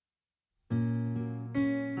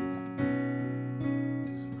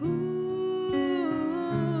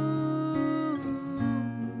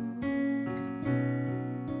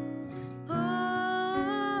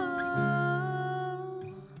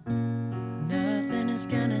 Nothing is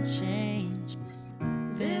gonna change.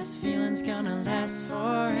 This feeling's gonna last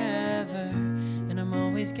forever, and I'm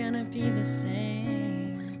always gonna be the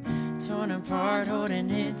same. Torn apart, holding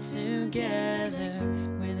it together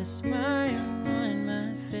with a smile on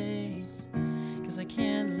my face, 'cause I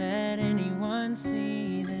can't let anyone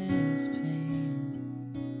see this pain.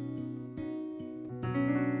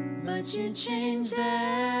 But you changed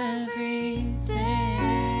everything.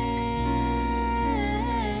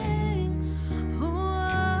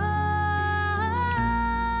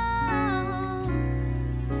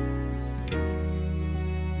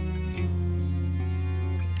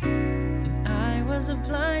 Was a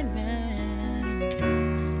blind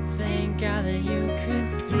man. Thank God that you could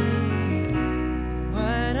see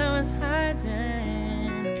what I was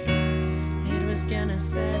hiding. It was gonna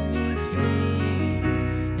set me free,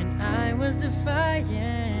 and I was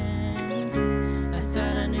defiant. I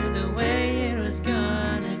thought I knew the way it was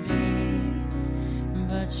gonna be,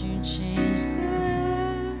 but you changed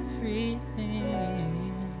everything.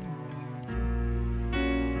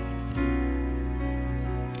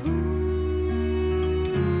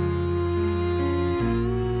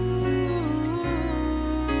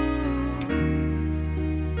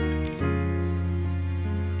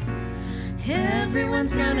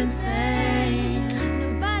 Everyone's gone insane.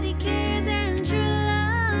 Nobody cares and true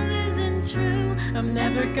love isn't true. I'm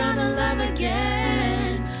never gonna love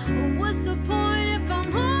again. But what's the point if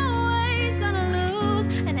I'm always gonna lose?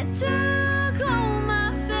 And I took all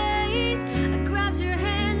my faith. I grabbed your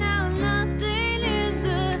hand, now nothing is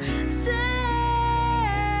the same.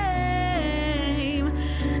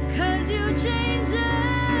 'Cause you changed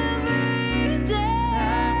everything.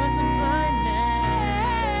 I was a blind man.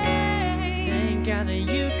 Thank God that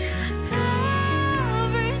you could see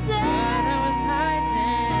everything. What I was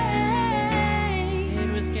hiding. It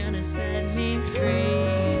was gonna set me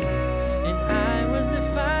free, and I was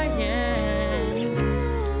defiant.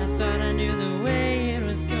 I thought I knew the way it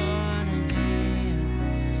was gonna be,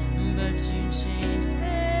 but you changed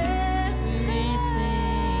everything.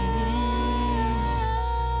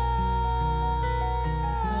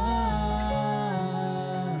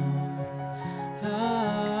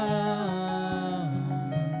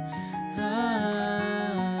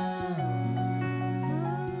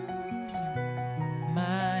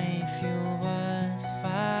 My fuel was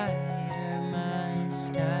fire, my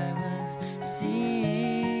sky was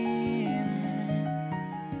ceiling,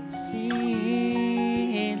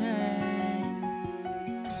 ceiling.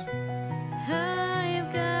 I've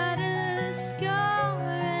got a scar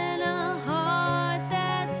and a heart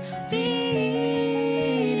that's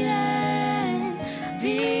beating,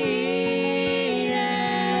 beating.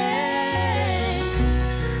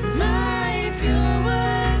 My fuel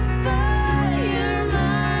was fire,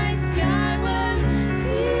 my sky was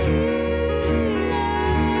ceiling,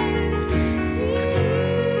 ceiling.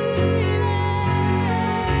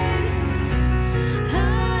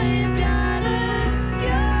 I've got a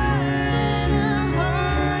scar and a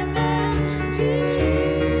heart that's beating,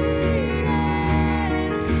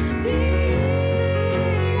 beating.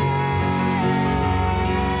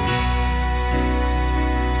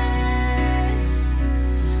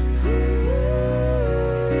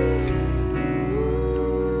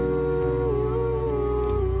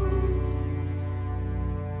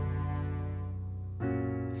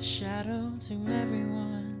 A shadow to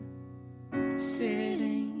everyone,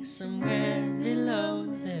 sitting somewhere below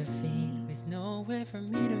their feet, with nowhere for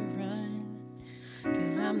me to run.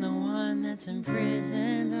 'Cause I'm the one that's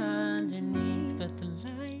imprisoned underneath. But the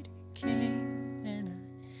light came and I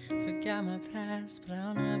forgot my past, but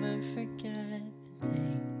I'll never forget the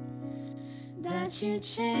day that you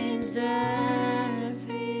changed everything.